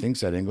meaning anything,"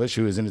 said English,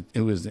 who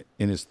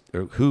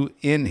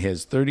in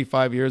his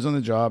 35 years on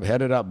the job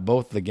headed up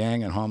both the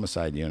gang and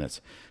homicide units.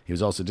 He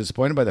was also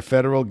disappointed by the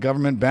federal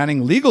government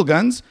banning legal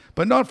guns,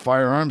 but not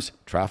firearms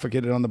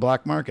trafficked on the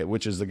black market,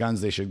 which is the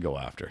guns they should go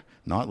after,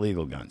 not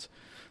legal guns.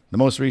 The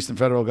most recent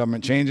federal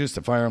government changes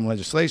to firearm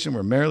legislation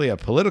were merely a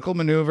political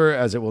maneuver,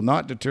 as it will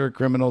not deter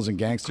criminals and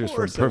gangsters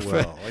from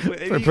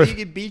You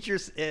can beat your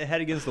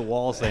head against the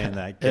wall saying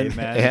that,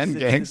 Caveman.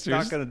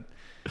 Gangsters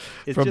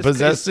from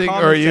possessing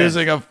or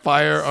using a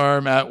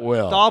firearm at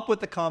will. Stop with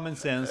the common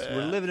sense.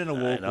 We're living in a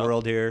woke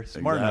world here.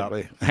 Smarten up.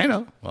 I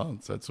know. Well,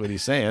 that's what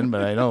he's saying,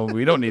 but I know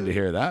we don't need to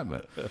hear that.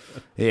 But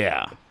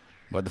yeah.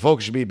 But the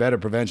focus should be better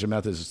prevention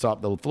methods to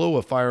stop the flow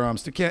of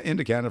firearms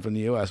into Canada from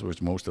the U.S.,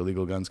 which most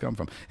illegal guns come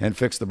from, and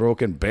fix the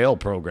broken bail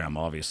program,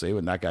 obviously,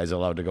 when that guy's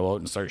allowed to go out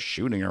and start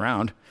shooting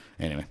around.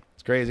 Anyway,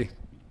 it's crazy.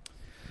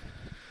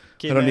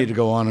 I don't need to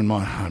go on and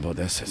on about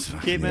this.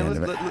 Okay, man,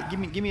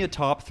 give me a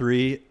top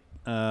three.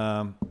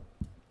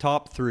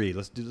 Top three.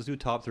 Let's do a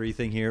top three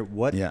thing here.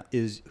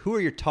 Who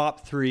are your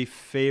top three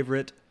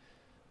favorite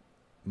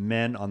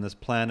men on this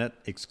planet,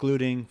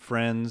 excluding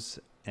friends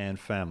and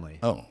family?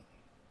 Oh.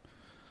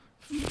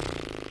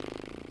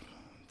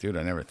 Dude,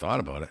 I never thought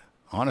about it.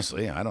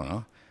 Honestly, I don't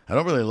know. I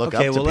don't really look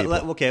up to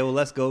people.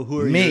 Let's go.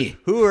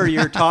 Who are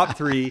your top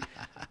three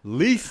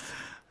least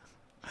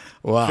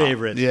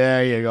favorite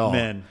there you go.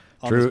 men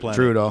on this planet?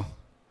 Trudeau.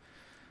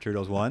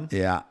 Trudeau's one?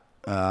 Yeah.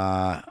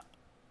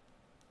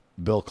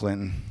 Bill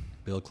Clinton.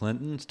 Bill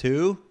Clinton's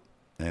two?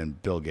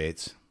 And Bill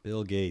Gates.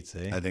 Bill Gates,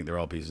 eh? I think they're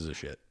all pieces of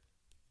shit.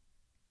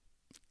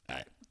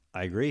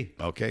 I agree.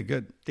 Okay,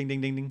 good. Ding,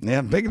 ding, ding, ding.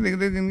 Yeah, ding, ding,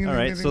 ding, ding. All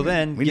right, so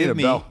then we need a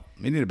bell.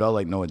 We need a bell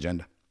like No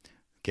Agenda.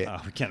 Okay.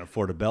 We can't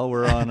afford a bell.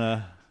 We're on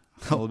a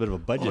little bit of a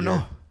budget. Oh, no.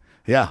 Here.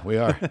 Yeah, we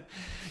are.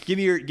 Give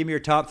me your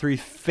top three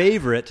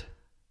favorite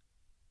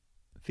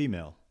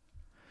female.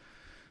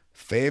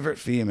 Favorite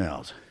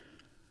females.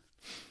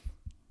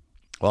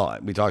 Well,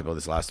 we talked about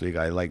this last week.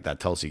 I like that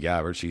Tulsi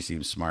Gabbard. She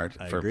seems smart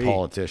for a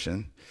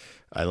politician.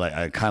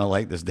 I kind of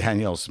like this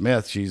Danielle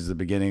Smith. She's the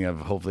beginning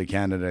of hopefully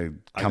Canada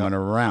coming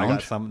around. I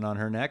got something on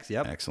her next.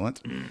 Yep.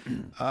 Excellent.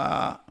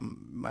 My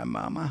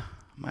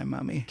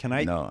mommy. Can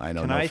I? No, I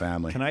know no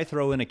family. Can I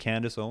throw in a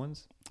Candace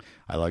Owens?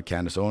 I like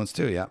Candace Owens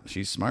too. Yeah,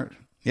 she's smart.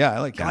 Yeah, I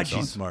like Candace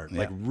Owens. She's smart. Yeah.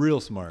 Like real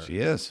smart. She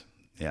is.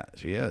 Yeah,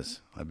 she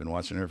is. I've been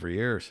watching her for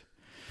years.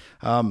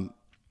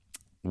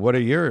 What are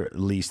your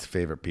least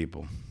favorite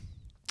people?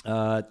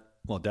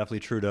 Well, definitely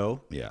Trudeau.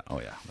 Yeah. Oh,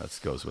 yeah. That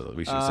goes with it.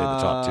 We should say the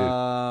top two.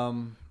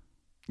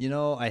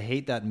 I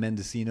hate that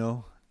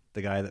Mendocino,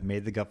 the guy that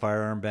made the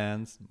firearm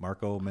bans,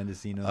 Marco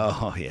Mendocino.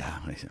 Oh, yeah.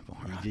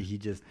 He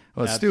just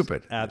it's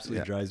stupid.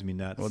 Absolutely drives me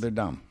nuts. Well, they're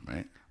dumb,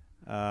 right?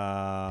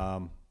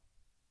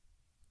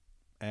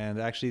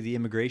 And actually, the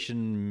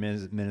immigration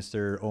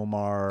minister,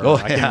 Omar,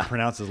 I can't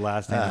pronounce his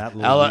last name.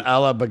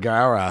 Ala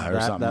Bagara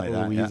or something like that. That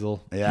little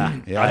weasel.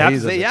 Yeah. I'd have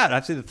to say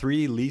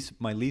the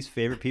my least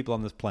favorite people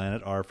on this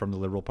planet are from the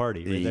Liberal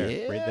Party. Right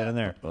there. Right then and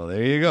there. Well,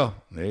 there you go.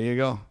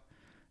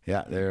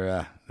 Yeah,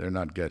 they're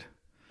not good.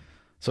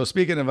 So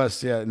speaking of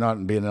us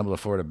not being able to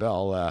afford a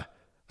bell, I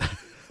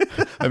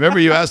remember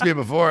you asked me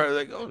before,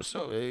 like,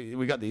 so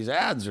we got these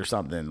ads or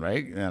something,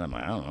 right? And I'm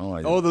like, I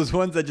don't know. Those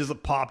ones that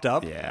just popped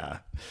up? Yeah.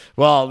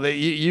 Well,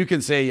 you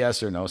can say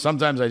yes or no.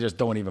 Sometimes I just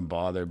don't even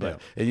bother.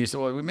 But and you say,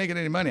 well, are we making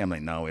any money? I'm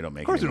like, no, we don't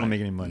make any money. Of course we don't make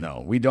any money.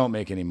 No, we don't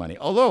make any money.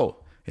 Although,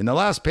 in the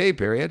last pay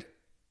period,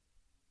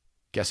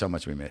 guess how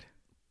much we made?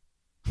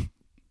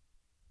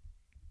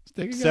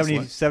 Take a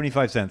guess.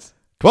 75 cents.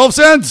 12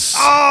 cents. Oh,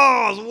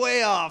 I was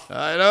way off.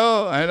 I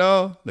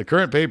know. The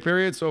current pay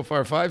period so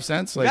far, 5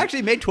 cents. You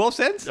actually made 12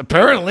 cents?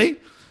 Apparently.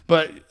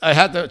 But I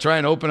had to try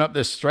and open up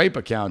this Stripe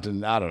account,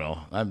 and I don't know.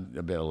 I'm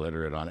a bit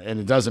illiterate on it.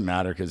 And it doesn't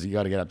matter because you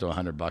got to get up to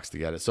 $100 to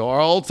get it. So our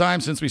old time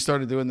since we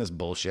started doing this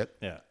bullshit.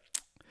 Yeah.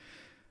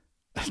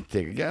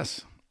 Take a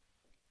guess.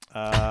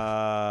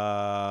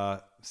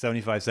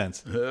 75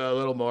 cents. A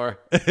little more.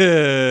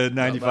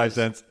 95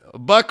 cents.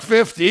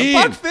 $1.15.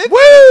 $1.50.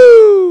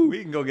 Woo!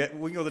 We can go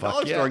to the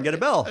dollar store and get a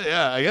bell.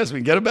 Yeah, I guess we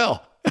can get a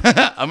bell.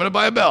 I'm going to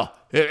buy a bell.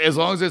 As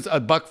long as it's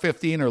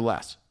 $1.15 or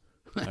less.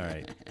 All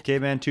right.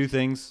 Caveman, two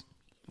things.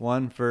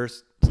 One,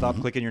 first, stop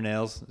clicking your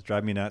nails. It's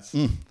driving me nuts.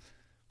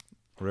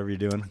 Whatever you're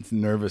doing. It's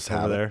nervous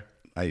over habit. there.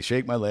 I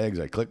shake my legs.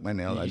 I click my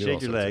nails. You I do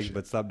shake your legs,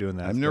 but stop doing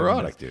that. I'm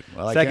neurotic, dude.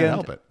 Well, Second, I can't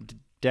help it.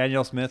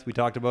 Danielle Smith, we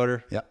talked about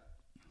her. Yeah.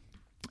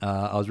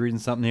 I was reading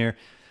something here.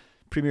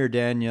 Premier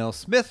Danielle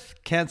Smith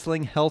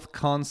canceling health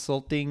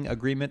consulting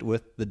agreement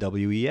with the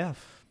WEF.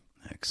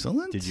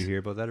 Excellent. Did you hear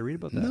about that or read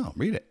about that? No,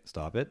 read it.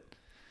 Stop it.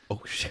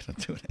 Oh, shit, I'm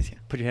doing it. Yeah.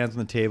 Put your hands on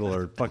the table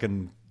or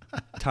fucking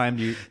time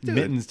your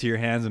mittens to your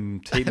hands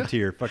and tape it to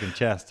your fucking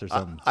chest or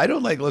something. I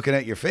don't like looking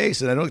at your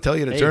face, and I don't tell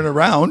you to turn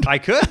around. I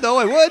could, though.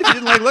 I would if you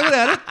didn't like looking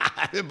at it.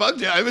 It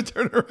bugged you. I would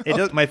turn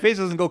around. My face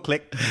doesn't go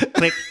click,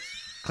 click,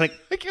 click.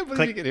 I can't believe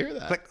click, you can hear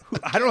that. Click.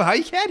 I don't know how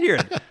you can't hear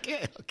it.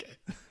 Okay.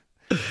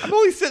 I'm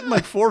only sitting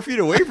like 4 feet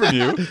away from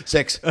you.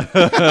 6. All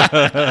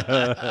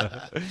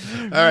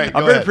right.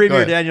 Alberta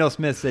Premier Danielle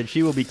Smith said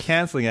she will be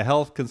canceling a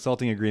health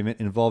consulting agreement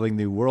involving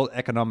the World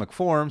Economic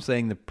Forum,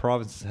 saying the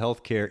province's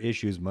healthcare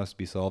issues must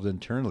be solved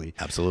internally.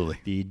 Absolutely.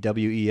 The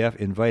WEF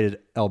invited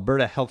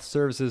Alberta Health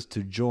Services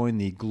to join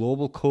the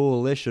Global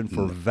Coalition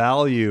for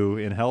Value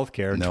in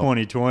Healthcare in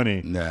 2020.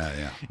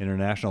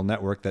 International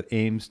network that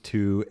aims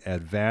to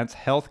advance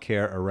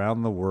healthcare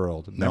around the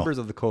world. Members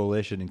of the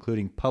coalition,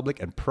 including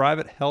public and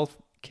private health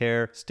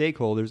care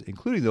stakeholders,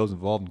 including those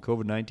involved in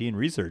COVID-19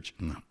 research.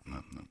 No.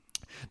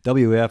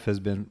 WF has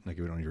been...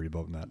 Okay, we don't need to read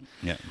about that.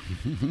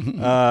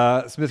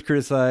 Yeah. Smith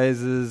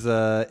criticizes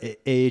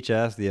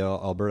AHS, the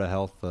Alberta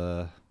Health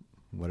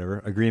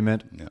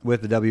agreement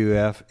with the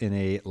WF in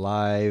a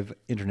live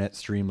internet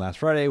stream last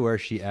Friday, where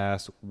she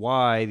asked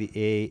why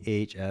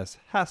the AHS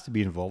has to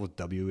be involved with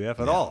WF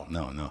at all.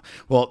 No.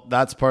 Well,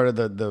 that's part of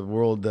the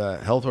World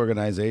Health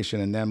Organization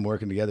and them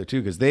working together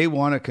too, because they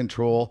want to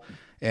control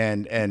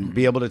and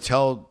be able to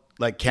tell,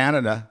 like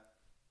Canada,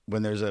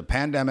 when there's a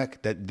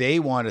pandemic, that they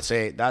want to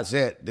say, that's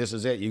it, this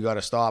is it, you got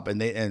to stop. And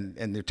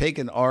they're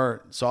taking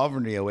our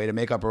sovereignty away to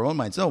make up our own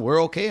minds. No,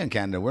 we're okay in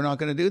Canada. We're not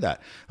going to do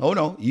that. Oh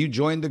no, you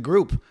join the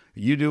group.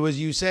 You do as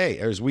you say,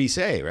 or as we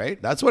say,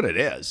 right? That's what it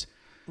is.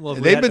 Well,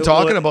 they've been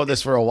talking about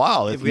this for a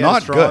while. It's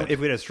not good. If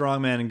we had a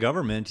strong man in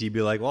government, he'd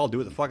be like, well, I'll do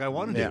what the fuck I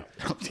want to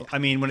do. I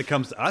mean, when it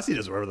comes to us, he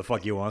does whatever the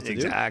fuck he wants to do.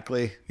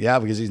 Exactly. Yeah,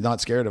 because he's not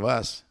scared of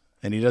us.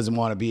 And he doesn't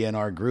want to be in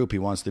our group. He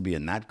wants to be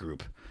in that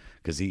group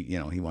because he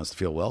wants to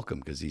feel welcome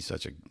because he's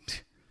such a...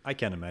 I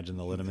can't imagine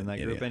they'll let him in that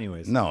group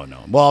anyways. No.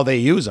 Well, they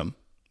use him.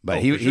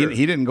 But he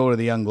didn't go to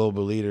the Young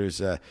Global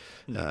Leaders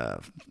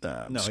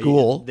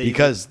school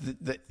because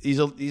he's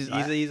a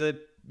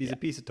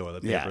piece of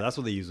toilet paper. Yeah. That's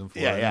what they use him for.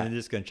 And they're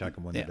just going to chuck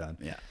him when they're done.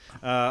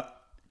 Yeah.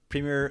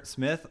 Premier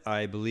Smith,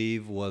 I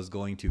believe, was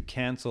going to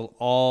cancel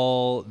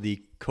all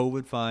the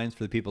COVID fines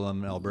for the people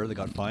in Alberta that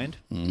got fined.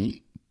 Mm-hmm.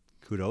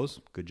 Kudos.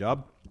 Good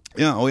job.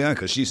 Yeah,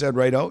 because she said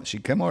right out, she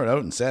came right out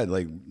and said,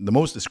 like, the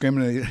most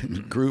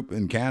discriminated group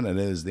in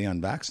Canada is the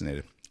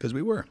unvaccinated, because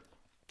we were.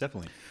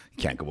 Definitely.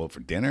 You can't go out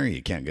for dinner,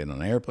 you can't get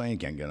on an airplane, you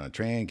can't get on a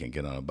train, can't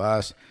get on a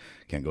bus,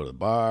 can't go to the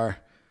bar,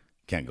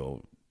 can't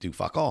go do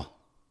fuck all,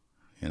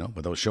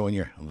 without showing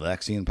your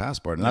vaccine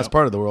passport. And that's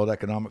part of the World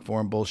Economic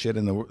Forum bullshit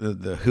and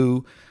the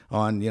WHO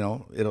on,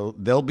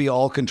 they'll be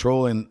all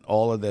controlling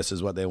all of this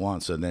is what they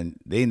want. So then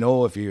they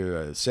know if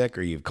you're sick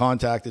or you've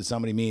contacted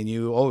somebody, me and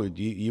you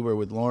were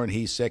with Lauren,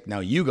 he's sick.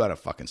 Now you got to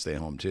fucking stay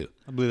home too.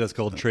 I believe that's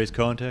called trace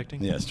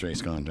contacting. Yes,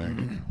 trace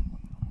contacting.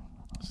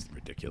 It's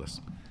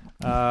ridiculous.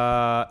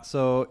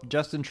 So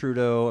Justin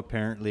Trudeau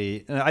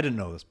apparently, and I didn't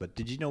know this, but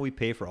did you know we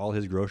pay for all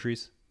his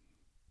groceries?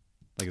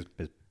 Like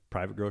his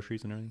private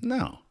groceries and everything?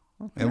 No.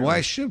 And why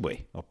should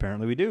we? Well,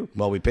 apparently we do.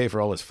 Well, we pay for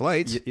all his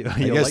flights.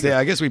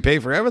 I guess we pay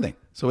for everything.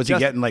 So what's he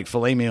getting, like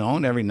filet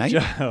mignon every night?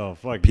 Oh,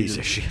 fuck. Piece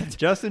of shit.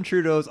 Justin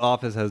Trudeau's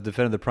office has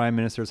defended the Prime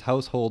Minister's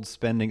household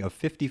spending of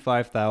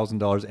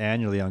 $55,000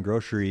 annually on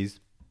groceries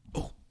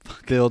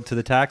billed to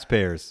the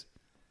taxpayers.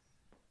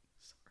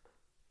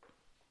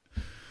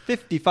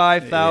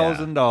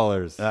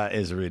 $55,000. That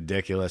is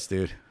ridiculous,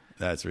 dude.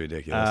 That's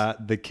ridiculous.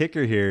 The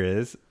kicker here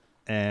is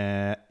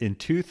in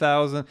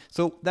 2000.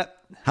 So that...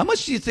 How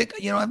much do you think?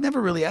 I've never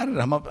really added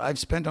how much I've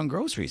spent on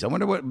groceries. I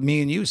wonder what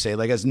me and you say,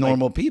 like as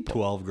normal people.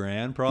 12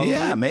 grand, probably.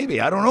 Yeah, maybe.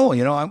 I don't know.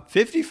 I'm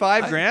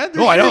 55 grand.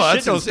 No, I know.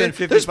 That's don't spend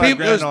 55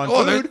 grand on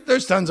food.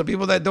 There's tons of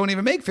people that don't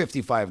even make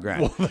 55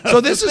 grand. Well,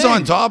 so this is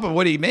on top of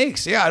what he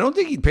makes. Yeah, I don't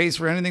think he pays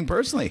for anything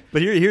personally.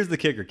 But here's the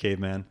kicker,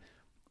 Caveman.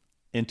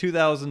 In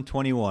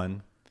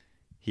 2021,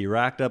 he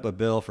racked up a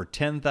bill for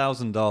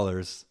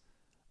 $10,000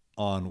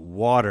 on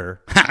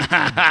water.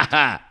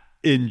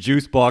 In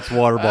juice box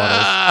water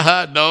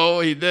bottles. No,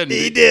 he didn't.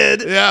 He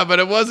did. Yeah, but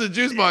it wasn't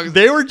juice box.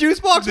 They were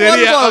juice box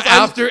water bottles.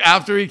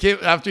 After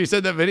he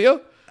said that video?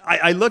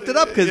 I looked it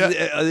up because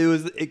it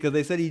was because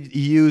they said he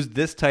used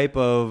this type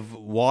of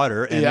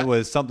water and it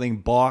was something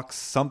box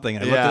something.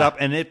 I looked it up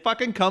and it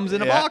fucking comes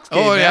in a box.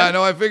 Oh yeah,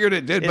 no, I figured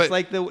it did. It's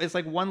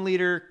like 1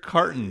 liter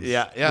cartons.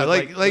 Yeah.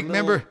 Like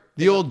remember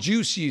the old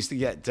juice you used to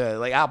get,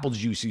 like apple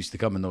juice used to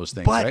come in those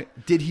things, but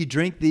right? Did he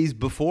drink these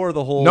before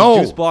the whole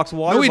juice box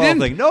water bottle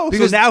thing? No,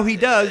 because so now he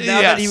does.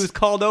 Now that he was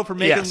called out for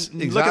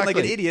looking like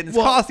an idiot, it's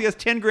costing us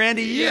 $10,000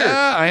 a year.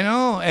 Yeah, I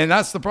know, and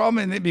that's the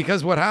problem. And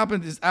because what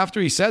happened is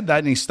after he said that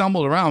and he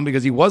stumbled around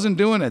because he wasn't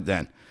doing it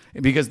then.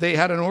 Because they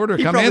had an order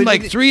come in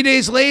like 3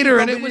 days later,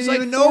 and it was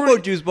like no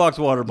about juice box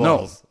water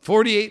bottles. No,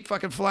 48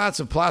 fucking flats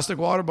of plastic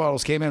water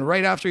bottles came in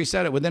right after he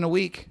said it within a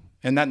week.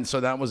 And then, so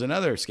that was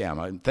another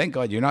scam. Thank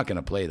God you're not going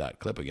to play that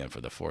clip again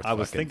for the fourth time. I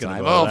was thinking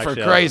about it, for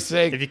Christ's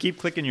sake. If you keep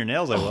clicking your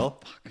nails, I will.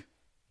 Fuck.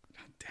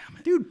 God damn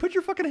it. Dude, put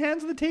your fucking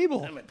hands on the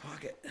table. In my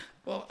pocket.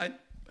 Well,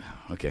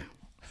 okay.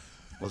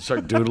 Let's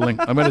start doodling.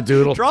 I'm going to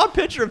doodle. Draw a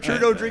picture of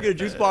Trudeau drinking a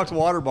juice box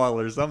water bottle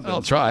or something.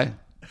 I'll try.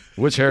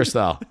 Which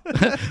hairstyle?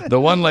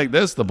 The one like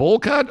this, the bowl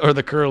cut, or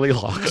the curly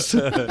locks? Do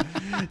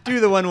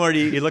the one where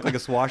you look like a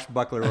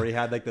swashbuckler, where he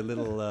had like the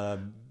little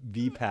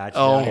V patch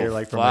Oh, down here,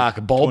 like from fuck.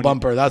 like Ball 20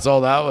 bumper. That's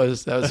all that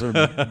was. That was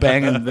for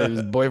banging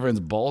his boyfriend's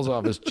balls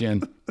off his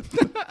chin.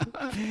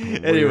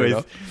 Anyways,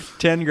 Weirdo.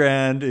 10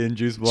 grand in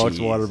juice box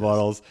water Jesus.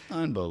 bottles.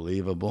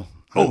 Unbelievable.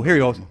 Oh, here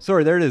you go.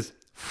 Sorry, there it is.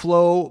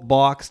 Flow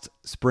boxed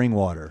spring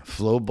water.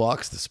 Flow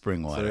box the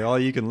spring water. So all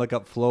you can look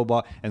up flow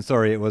box. And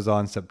sorry, it was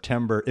on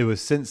September. It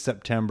was since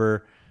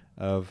September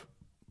of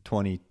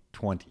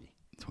 2020.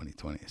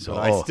 2020. So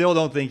I still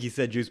don't think he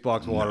said juice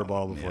box water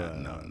bottle before Yeah,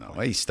 that.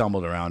 no. He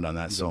stumbled around on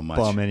that so much.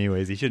 Bum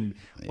anyways. He shouldn't.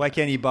 Why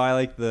can't he buy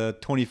like the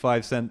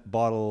 25-cent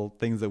bottle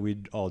things that we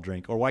all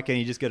drink? Or why can't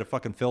he just get a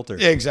fucking filter?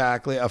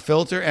 Exactly. A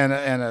filter and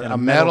a a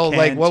metal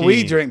like what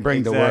we canteen.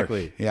 bring to work.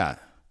 Exactly. Yeah.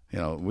 You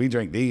know, we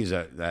drink these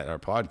at our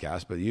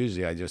podcast, but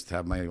usually I just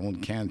have my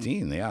own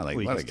canteen. Yeah, like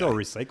Well, you what can a still guy.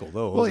 recycle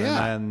those. Well,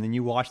 yeah. And then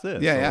you wash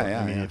this. Yeah, So, yeah,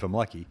 yeah, I mean, yeah. if I'm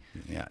lucky.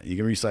 Yeah, you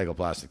can recycle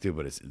plastic too,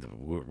 but it's the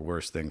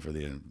worst thing for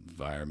the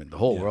environment. The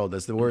whole world.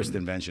 That's the worst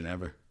invention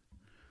ever.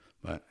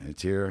 But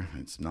it's here.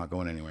 It's not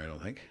going anywhere, I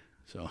don't think.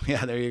 So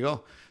yeah, there you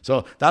go.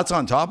 So that's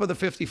on top of the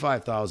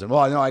 55,000.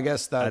 Well, no, I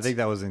guess that's. I think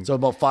that was so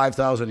about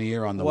 5,000 a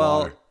year on the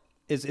water.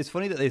 It's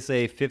funny that they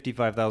say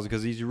 55,000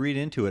 because you read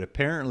into it.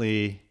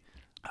 Apparently,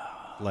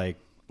 like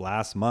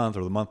last month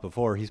or the month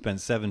before, he spent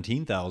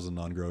 17,000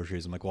 on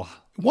groceries. I'm like, well,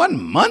 1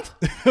 month?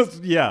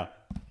 yeah.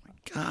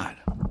 God,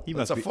 He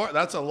that's must be.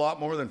 that's a lot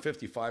more than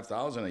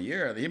 55,000 a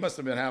year. He must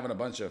have been having a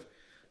bunch of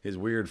his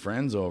weird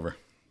friends over.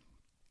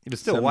 But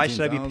still, why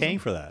should I be 17,000? paying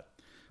for that?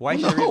 Why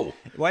Well, should no,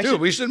 why dude,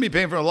 should we shouldn't be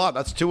paying for a lot.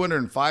 That's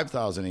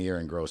 205,000 a year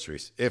in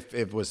groceries. If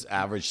it was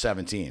average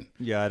 17.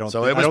 Yeah, I don't.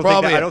 So think, it was I don't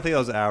probably think that, a I don't think that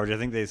was average. I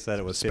think they said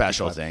it was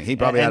special 55. thing. He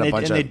probably had a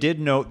bunch and of they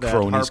did note that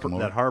cronies come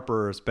over.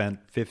 Harper spent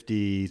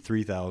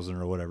 53,000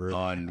 or whatever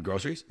on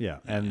groceries. Yeah,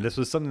 and this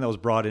was something that was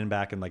brought in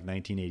back in like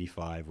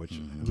 1985. Which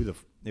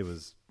it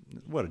was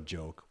what a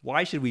joke.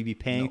 Why should we be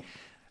paying? No.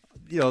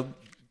 You know,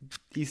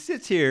 he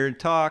sits here and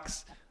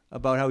talks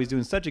about how he's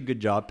doing such a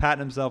good job, patting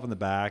himself on the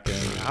back, and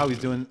how he's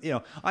doing. You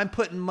know, I'm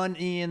putting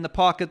money in the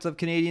pockets of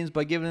Canadians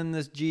by giving them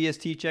this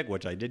GST check,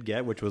 which I did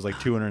get, which was like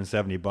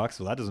 $270.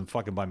 So that doesn't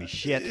fucking buy me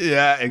shit.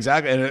 Yeah,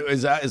 exactly. And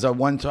is a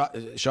one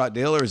shot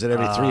deal or is it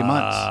every 3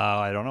 months?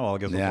 I don't know. I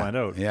guess we'll find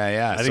out.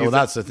 Yeah. I think So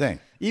that's the thing.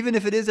 Even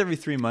if it is every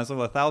 3 months,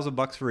 like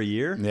 $1,000 for a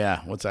year.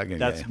 Yeah. What's that going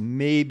to get That's you?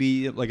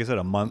 maybe, like I said,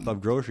 a month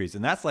of groceries,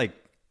 and that's like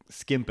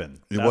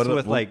skimping. That's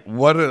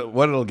what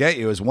it'll get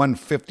you is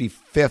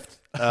 1/55th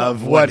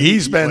of what he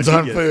spends what he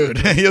on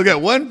gets. food. You'll get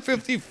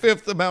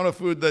 1/55th amount of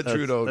food that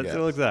Trudeau that's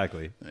gets.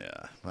 exactly.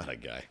 Yeah, what a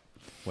guy.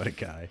 What a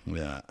guy.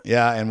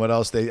 Yeah. And what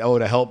else?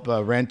 To help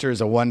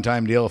renters, a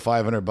one-time deal of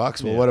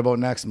 $500. Well, what about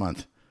next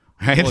month?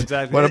 Right? Well,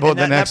 exactly. What about And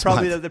the next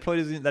month? That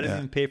doesn't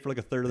even pay for like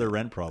a third of their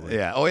rent, probably.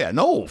 Yeah. Oh yeah.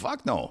 No.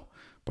 Fuck no.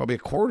 Probably a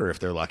quarter if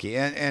they're lucky.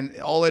 And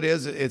all it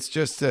is, it's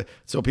just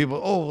so people.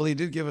 Oh well, he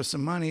did give us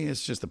some money.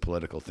 It's just a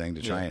political thing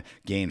to try and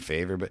gain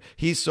favor. But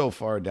he's so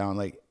far down,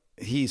 like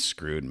he's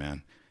screwed,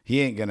 man. He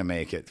ain't gonna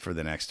make it for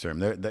the next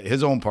term.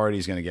 His own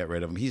party's gonna get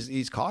rid of him.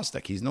 He's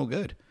caustic. He's no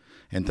good.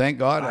 And thank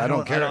God, I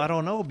don't care. I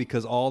don't know,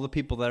 because all the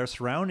people that are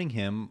surrounding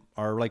him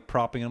are like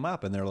propping him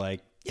up, and they're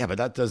like, yeah, but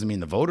that doesn't mean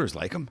the voters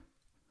like him.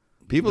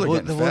 People are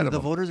getting fed of the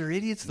him. voters are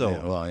idiots, though.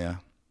 Yeah, well, yeah.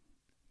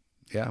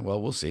 Yeah,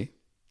 well, we'll see.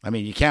 I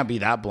mean, you can't be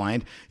that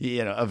blind.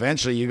 You know,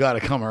 eventually you got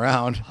to come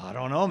around. I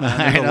don't know,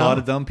 man. There's a lot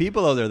of dumb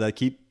people out there that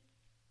keep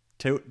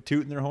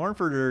tooting their horn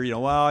for their,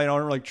 well, I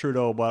don't like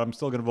Trudeau, but I'm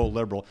still going to vote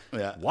Liberal.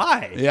 Yeah.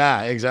 Why?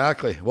 Yeah,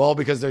 exactly. Well,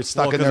 because they're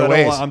stuck in 'cause their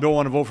ways. I don't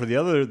want to vote for the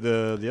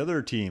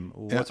other team.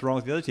 What's wrong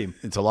with the other team?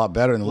 It's a lot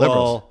better than the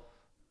Liberals.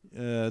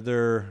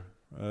 They're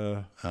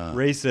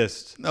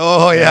racist.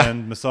 Oh, yeah.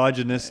 And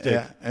misogynistic.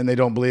 Yeah, and they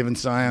don't believe in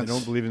science. They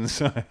don't believe in the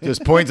science.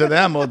 Just point to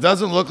them. Well, it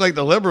doesn't look like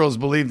the Liberals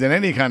believed in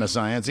any kind of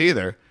science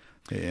either.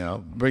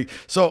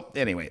 So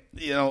anyway,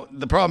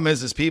 the problem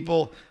is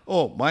people,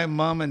 my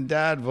mom and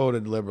dad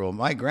voted Liberal.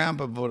 My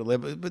grandpa voted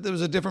Liberal, but there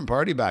was a different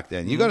party back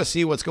then. You got to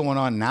see what's going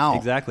on now.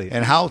 Exactly.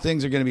 And how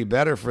things are going to be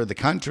better for the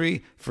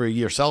country, for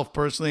yourself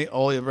personally,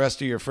 all the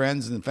rest of your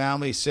friends and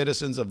family,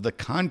 citizens of the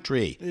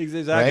country.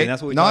 Exactly. Right? And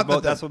that's what we talked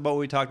about. That's what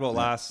we talked about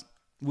last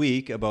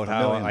week about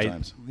how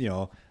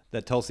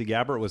that Tulsi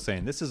Gabbard was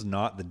saying, this is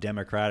not the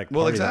Democratic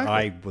Party that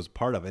I was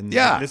part of. And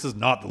this is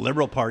not the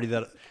Liberal Party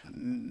that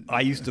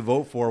I used to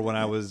vote for when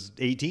I was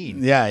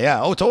 18.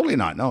 Yeah. Oh, totally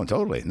not. No,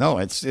 totally. No,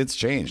 it's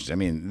changed. I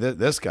mean,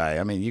 this guy,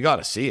 you got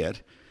to see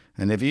it.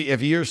 And if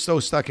you're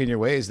so stuck in your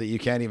ways that you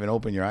can't even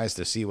open your eyes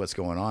to see what's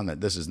going on, that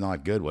this is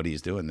not good, what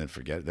he's doing, then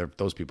forget it.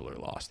 Those people are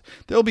lost.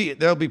 There'll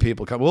be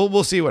people come.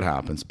 We'll see what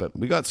happens, but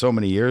we got so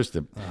many years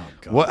to.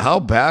 How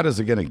bad is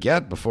it going to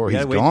get before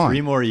he's gone?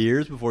 3 more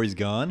years before he's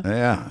gone.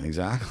 Yeah,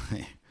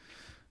 exactly.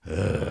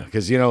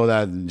 Because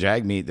that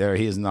Jagmeet there,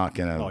 he is not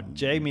going to.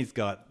 Jagmeet's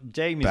got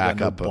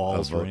no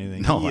balls or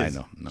anything. No, I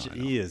know.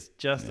 He is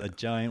just a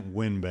giant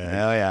windbag.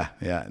 Oh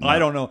yeah. No. I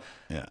don't know.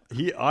 Yeah.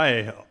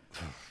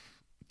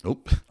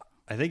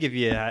 I think if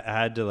you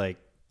had to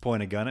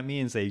point a gun at me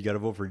and say you got to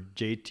vote for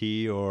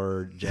JT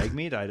or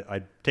Jagmeet,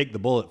 I'd take the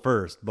bullet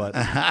first. But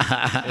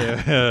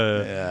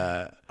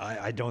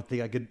I don't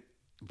think I could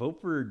vote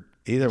for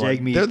either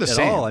Jagmeet one. They're the at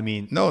same. all.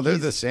 No, they're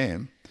the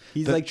same.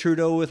 He's like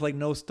Trudeau with like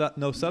no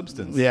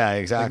substance. Yeah,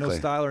 exactly. Like no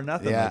style or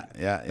nothing.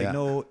 Yeah,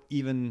 no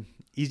even.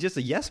 He's just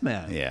a yes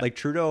man. Yeah. Like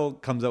Trudeau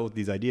comes out with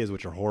these ideas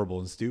which are horrible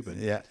and stupid.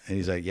 Yeah, and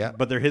he's like, yeah,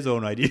 but they're his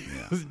own ideas.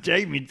 Yeah.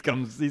 Jagmeet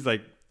comes. He's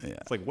like, yeah.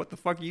 It's like, what the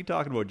fuck are you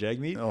talking about,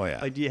 Jagmeet? Oh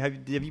yeah. Like,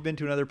 have you been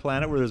to another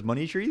planet where there's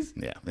money trees?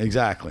 Yeah,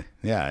 exactly.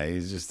 Yeah,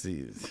 he's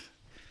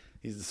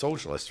a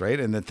socialist, right?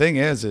 And the thing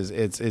is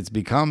it's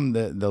become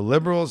the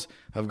liberals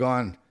have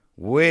gone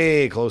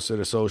way closer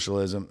to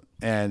socialism,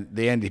 and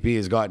the NDP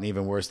has gotten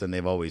even worse than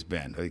they've always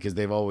been, because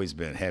they've always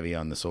been heavy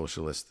on the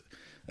socialist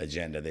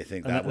agenda. They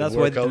think that would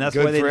work out that's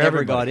good why they for never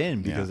everybody. got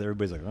in, because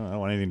everybody's like, oh, I don't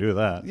want anything to do with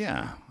that.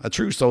 Yeah, a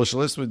true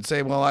socialist would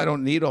say, well, I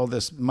don't need all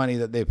this money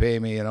that they pay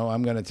me.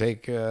 I'm going to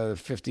take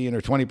 15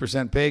 or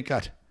 20% pay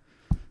cut.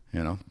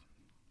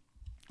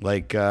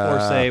 Like or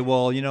say,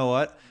 well, you know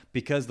what?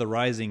 Because the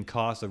rising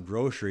cost of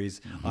groceries,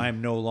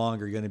 I'm no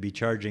longer going to be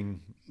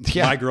charging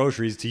my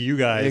groceries to you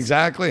guys.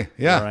 Exactly.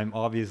 Yeah. Or I'm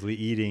obviously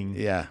eating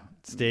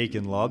steak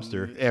and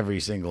lobster every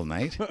single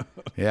night.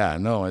 Yeah.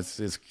 No,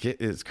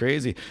 it's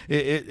crazy.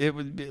 It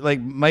would be like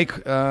Mike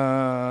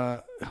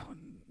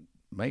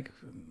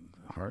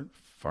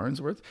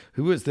Farnsworth,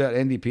 who was that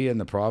NDP in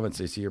the province.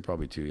 They see you're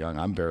probably too young.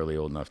 I'm barely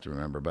old enough to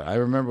remember, but I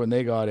remember when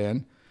they got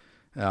in.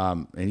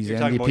 And he's an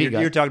NDP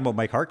guy. You're talking about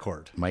Mike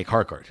Harcourt. Mike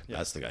Harcourt. Yeah.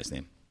 That's the guy's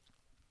name.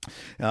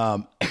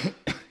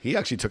 He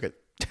actually took a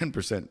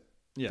 10%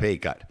 pay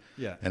cut.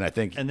 Yeah. And I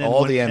think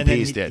all the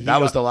MPs did. That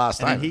was the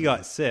last time. And he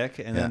got sick,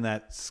 and then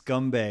that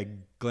scumbag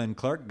Glenn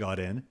Clark got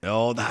in.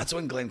 Oh, that's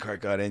when Glenn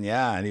Clark got in,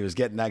 yeah. And he was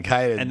getting that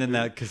guy. And then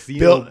that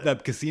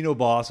casino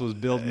boss was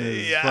building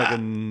his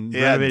fucking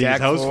renovating his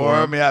house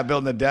for him. Yeah,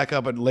 building a deck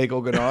up at Lake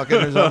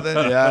Okanagan or something.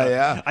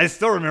 Yeah. I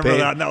still remember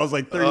that, and that was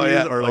like 30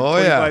 years or like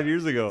 25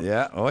 years ago.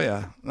 Yeah, oh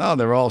yeah. No,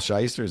 they're all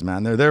shysters,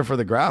 man. They're there for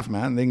the graft,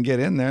 man. They can get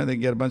in there. They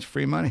can get a bunch of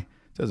free money.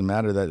 It doesn't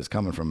matter that it's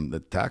coming from the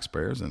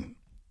taxpayers and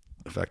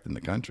affecting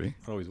the country.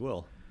 Always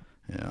will.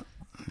 Yeah.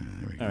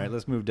 All right,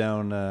 let's move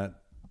down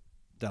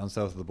south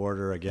of the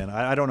border again.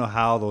 I don't know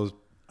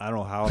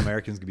how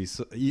Americans could be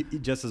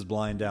just as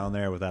blind down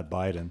there with that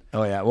Biden.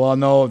 Oh yeah. Well,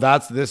 no,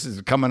 this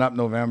is coming up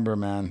November,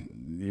 man.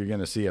 You're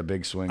gonna see a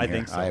big swing. I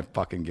think so. I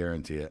fucking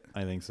guarantee it.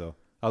 I think so.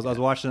 I was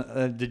watching.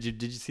 Did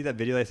you see that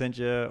video I sent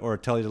you or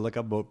tell you to look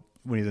up about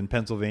when he was in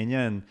Pennsylvania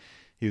and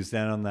he was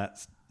standing on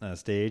that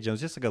stage? It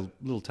was just like a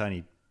little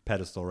tiny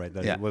pedestal, right?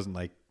 That it wasn't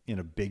like in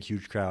a big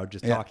huge crowd,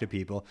 just talk to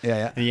people.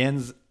 Yeah.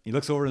 And he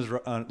looks over his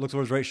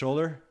right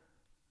shoulder,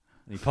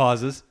 and he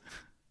pauses,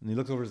 and he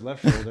looks over his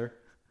left shoulder,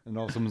 and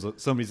all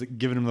somebody's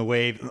giving him the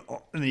wave, and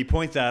then he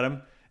points at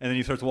him, and then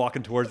he starts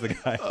walking towards the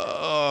guy.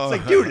 It's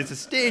like, dude, it's a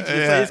stage.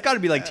 It's got to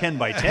be like 10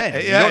 by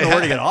 10. You don't know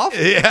where to get off.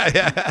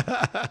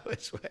 Yeah.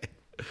 Which way?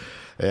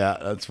 Yeah,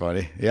 that's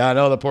funny. Yeah, I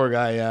know the poor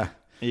guy. Yeah,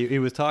 he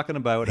was talking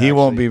about. He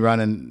won't be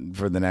running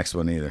for the next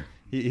one either.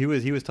 He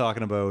was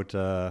talking about.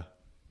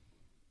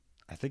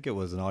 I think it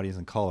was an audience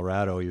in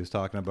Colorado. He was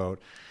talking about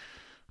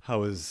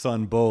how his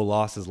son Bo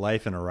lost his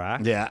life in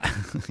Iraq. Yeah.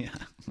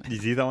 Did you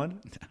see that one?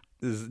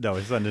 No,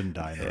 his son didn't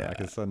die in Iraq.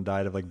 His son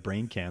died of like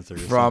brain cancer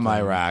from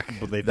Iraq.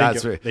 But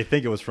they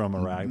think it was from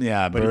Iraq.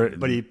 Yeah,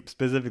 but he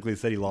specifically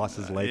said he lost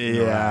his life in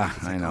Iraq.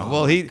 Yeah, I know.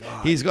 Well,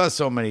 he's got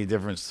so many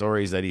different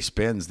stories that he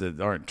spins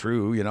that aren't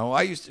true.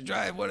 I used to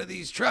drive one of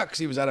these trucks.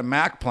 He was at a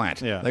Mack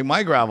plant, like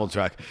my gravel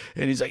truck,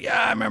 and he's like,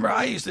 "Yeah, I remember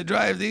I used to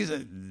drive these."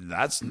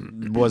 That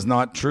was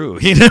not true.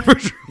 He never.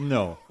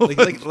 No,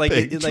 it's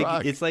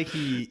like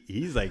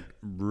he's like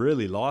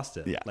really lost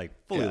it. Yeah, like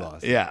fully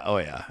lost it. Yeah. Oh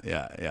yeah.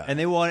 And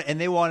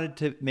they wanted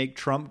to make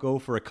Trump go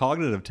for a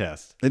cognitive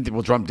test.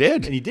 Well, Trump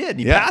did. And he did. And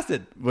he passed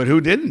it. But who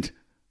didn't?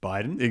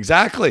 Biden.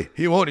 Exactly.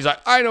 He won't. He's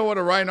like, I know what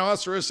a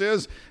rhinoceros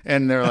is.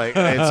 And they're like,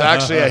 it's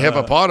actually a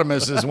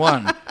hippopotamus is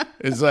one.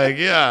 It's like,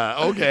 yeah,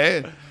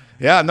 okay.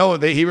 Yeah, no,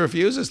 he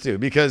refuses to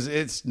because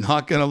it's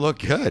not going to look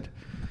good.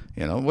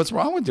 What's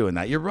wrong with doing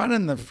that? You're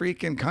running the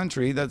freaking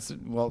country. That's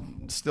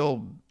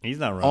still. He's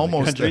not running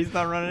the country. He's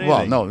not running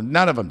anything. Well, no,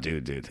 none of them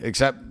do, dude.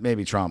 Except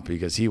maybe Trump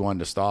because he wanted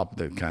to stop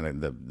the kind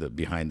of the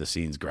behind the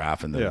scenes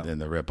graph and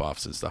the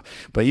rip-offs and stuff.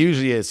 But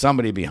usually it's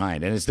somebody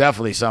behind, and it's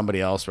definitely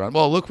somebody else running.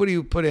 Well, look what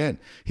he put in.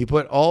 He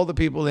put all the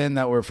people in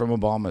that were from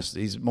Obama's.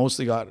 He's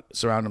mostly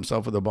surrounded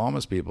himself with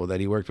Obama's people that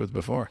he worked with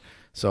before.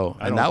 So,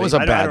 and that was a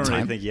bad time. I don't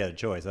really think he had a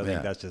choice. I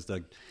think that's just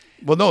a.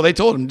 Well, no, they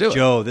told him to do it.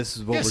 Joe, this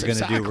is what we're going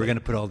to do. We're going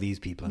to put all these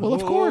people in. Well,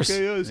 of course.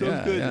 Okay,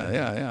 sounds good.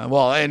 Yeah.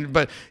 Well,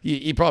 but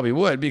you probably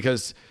would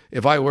because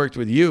if I worked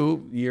with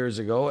you years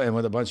ago and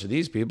with a bunch of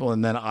these people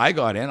and then I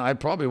got in, I'd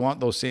probably want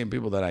those same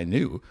people that I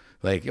knew.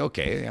 Like,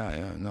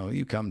 okay, no,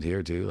 you come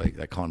here too, like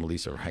that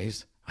Condoleezza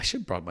Rice. I should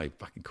have brought my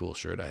fucking cool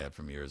shirt I had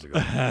from years ago.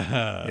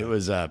 It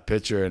was a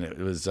picture and it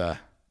was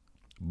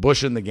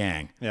Bush and the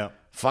Gang. Yeah.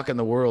 Fucking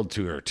the World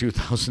Tour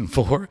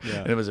 2004. Yeah.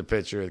 And it was a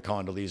picture of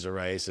Condoleezza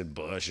Rice and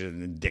Bush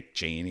and Dick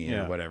Cheney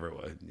or whatever it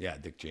was. Yeah,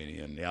 Dick Cheney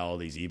and all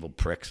these evil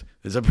pricks.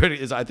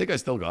 I think I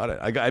still got it.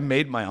 I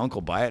made my uncle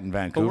buy it in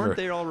Vancouver. But weren't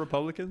they all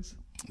Republicans?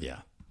 Yeah.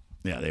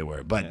 Yeah, they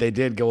were. But they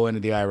did go into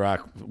the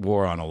Iraq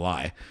war on a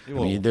lie. I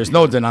mean, there's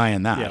no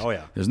denying that. Yeah, oh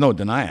yeah. There's no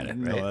denying it,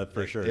 right? No, that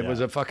for sure. It was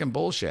a fucking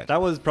bullshit.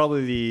 That was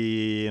probably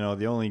the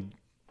only,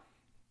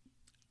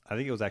 I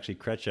think it was actually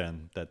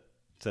Kretchen that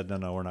said,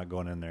 no, we're not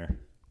going in there.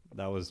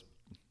 That was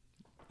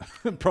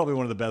probably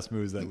one of the best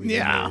moves that we made.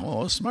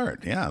 Well, it was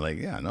smart. Yeah,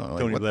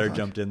 Tony Blair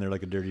jumped in there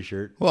like a dirty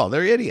shirt. Well,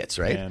 they're idiots,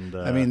 right? And,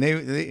 I mean,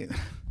 they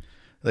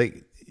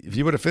like, if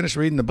you would have finished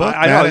reading the book,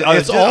 I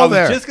was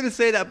just going to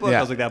say that book. Yeah.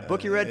 I was like, that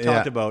book you read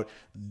talked about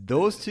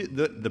those two.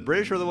 The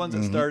British were the ones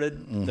that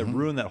started that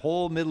ruined that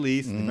whole Middle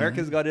East. The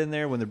Americans got in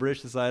there when the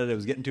British decided it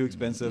was getting too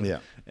expensive. Yeah.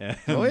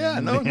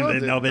 And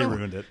They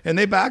ruined it. And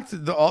they backed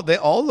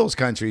all those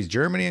countries,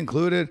 Germany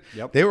included.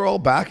 Yep. They were all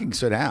backing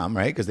Saddam,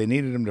 right? Because they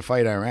needed him to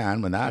fight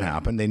Iran when that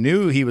happened. They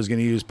knew he was going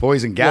to use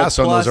poison gas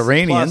on those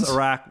Iranians. Plus,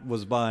 Iraq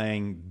was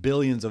buying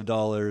billions of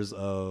dollars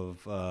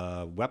of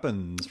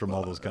weapons from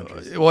all those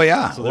countries. Well,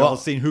 yeah. So they're all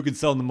seeing who could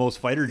sell the most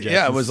fighter jets.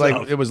 Yeah, it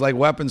was like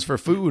weapons for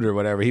food or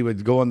whatever. He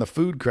would go on the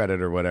food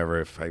credit or whatever,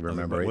 if I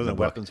remember right. Wasn't it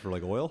weapons for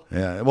like oil?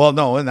 Yeah. Well,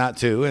 no, and that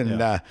too.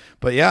 And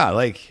but yeah,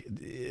 like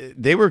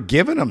they were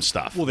giving him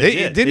stuff. Well,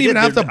 they didn't even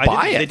have to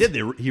buy it. They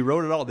did. He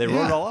wrote it all. They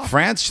wrote it all off.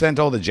 France sent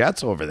all the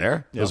jets over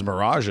there, those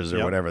Mirages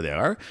or whatever they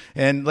are,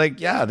 and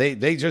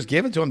they just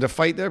gave it to him to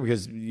fight there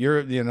because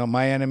you're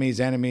my enemy's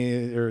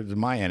enemy or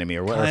my enemy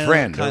or whatever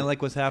friend. Kind of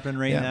like what's happening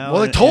right now.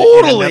 Well,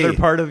 totally. In another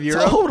part of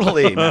Europe.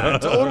 Totally, man.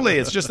 Totally.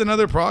 It's just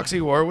another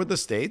proxy war with the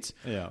States.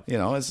 Yeah.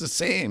 It's the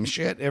same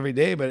shit every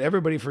day, but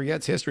everybody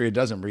forgets history. It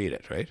doesn't read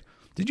it, right?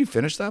 Did you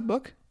finish that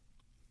book?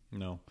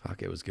 No.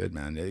 Fuck, it was good,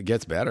 man. It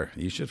gets better.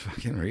 You should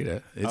fucking read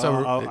it.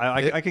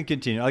 I can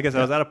continue. Like I said,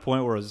 I was at a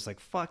point where I was just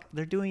like, fuck,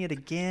 they're doing it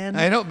again.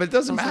 I know, but it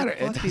doesn't matter.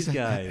 Like, fuck these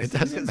guys. It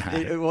doesn't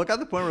matter. Well, I got to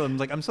the point where I'm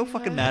like, I'm so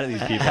fucking mad at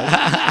these people.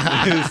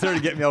 It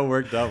started to get me all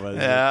worked up.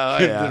 Yeah.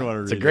 Didn't want to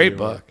read it's a great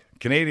book.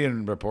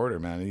 Canadian reporter,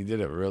 man. He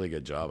did a really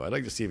good job. I'd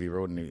like to see if he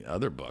wrote any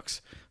other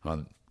books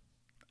on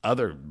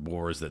other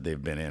wars that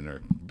they've been in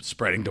or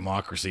spreading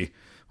democracy.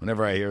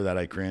 Whenever I hear that,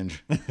 I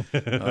cringe.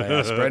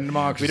 Spreading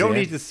democracy. We don't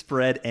need to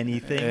spread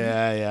anything.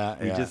 Yeah.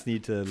 We just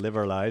need to live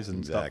our lives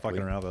and stop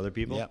fucking around with other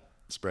people. Yeah.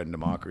 Spreading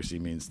democracy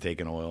means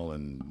taking oil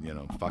and,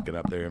 fucking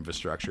up their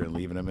infrastructure and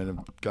leaving them in a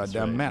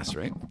goddamn mess,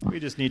 right?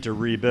 We just need to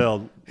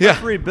rebuild. Yeah.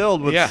 Let's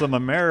rebuild with some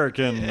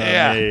American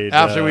made.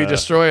 After we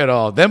destroy it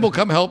all. Then we'll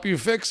come help you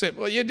fix it.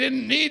 Well, you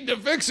didn't need to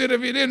fix it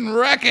if you didn't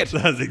wreck it.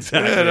 That's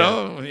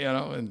exactly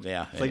and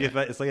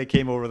It's like I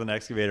came over with an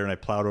excavator and I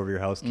plowed over your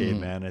house,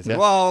 Caveman. I said,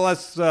 well,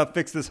 let's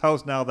fix this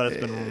house now that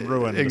it's been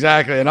ruined.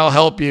 Exactly. And I'll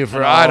help you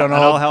for,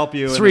 I'll help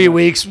you 3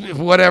 weeks. If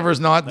whatever's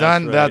not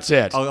done, right. That's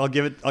it. I'll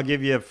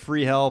give you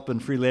free help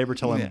and free labor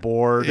till I'm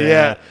bored.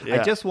 Yeah. I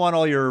just want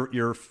all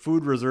your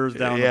food reserves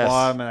down the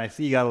bottom, and I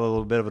see you got a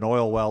little bit of an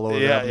oil well over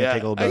there.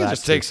 Take a little bit of that.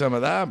 Just take some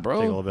of that, bro.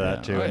 Take a little bit of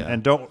that too,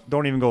 and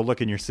don't even go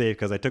look in your safe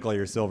because I took all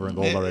your silver and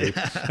gold already.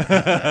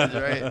 That's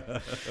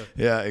right.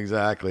 Yeah,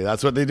 exactly.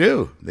 That's what they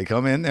do. They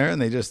come in there and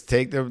they just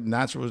take their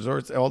natural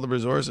resources, all the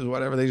resources,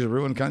 whatever. They just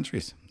ruin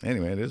countries.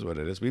 Anyway, it is what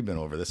it is. We've been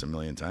over this a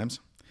million times.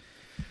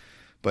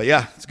 But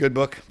yeah, it's a good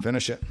book.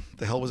 Finish it. What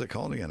the hell was it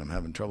called again? I'm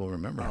having trouble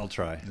remembering. I'll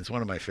try. It's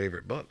one of my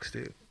favorite books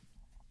too.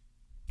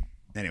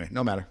 Anyway,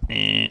 no matter.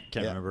 Can't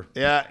remember.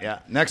 Yeah.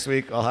 Next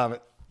week, I'll have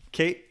it.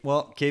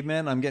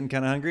 Caveman, I'm getting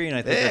kind of hungry, and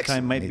I think our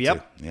time might be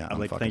up. Yeah, I'd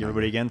like to thank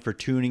everybody again for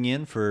tuning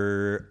in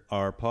for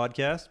our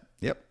podcast.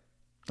 Yep.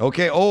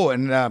 Okay. Oh,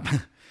 and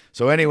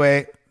so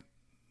anyway,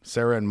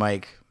 Sarah and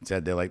Mike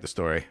said they liked the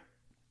story.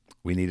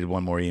 We needed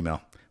one more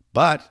email,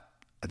 but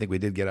I think we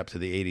did get up to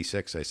the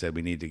 86 I said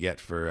we need to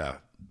get for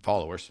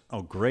followers.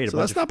 Oh, great. So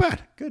that's not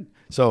bad. Good.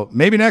 So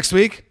maybe next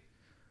week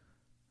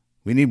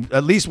we need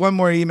at least one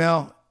more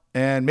email.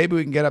 And maybe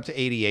we can get up to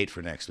 88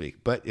 for next week.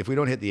 But if we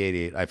don't hit the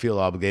 88, I feel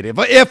obligated.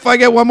 But if I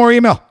get one more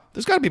email,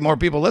 there's got to be more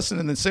people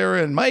listening than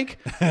Sarah and Mike.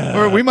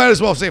 Or we might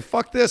as well say,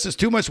 fuck this. It's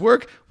too much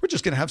work. We're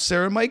just going to have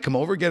Sarah and Mike come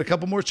over, get a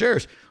couple more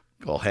chairs.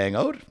 We'll hang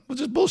out. We'll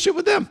just bullshit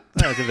with them.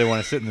 If they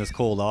want to sit in this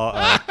cold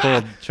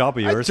shop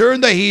of yours. I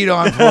turned the heat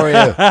on for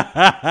you.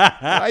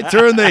 I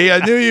turned the heat. I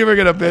knew you were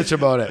going to bitch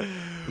about it.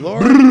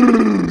 Lord.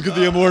 Because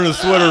I'm wearing a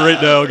sweater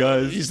right now,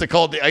 guys. You used to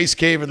call it the ice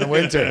cave in the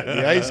winter.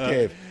 The ice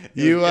cave.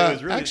 You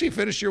actually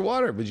finished your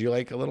water. Would you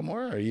like a little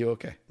more? Or are you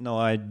okay? No,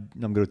 I'm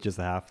good with just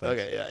a half.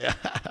 Okay, yeah.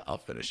 I'll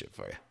finish it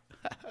for you.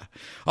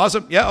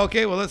 Awesome. Yeah,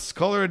 okay. Well, let's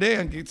call her a day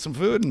and get some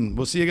food, and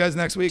we'll see you guys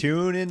next week.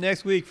 Tune in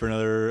next week for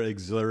another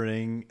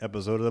exhilarating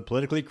episode of the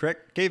Politically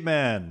Correct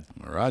Caveman.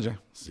 Roger.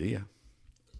 See ya.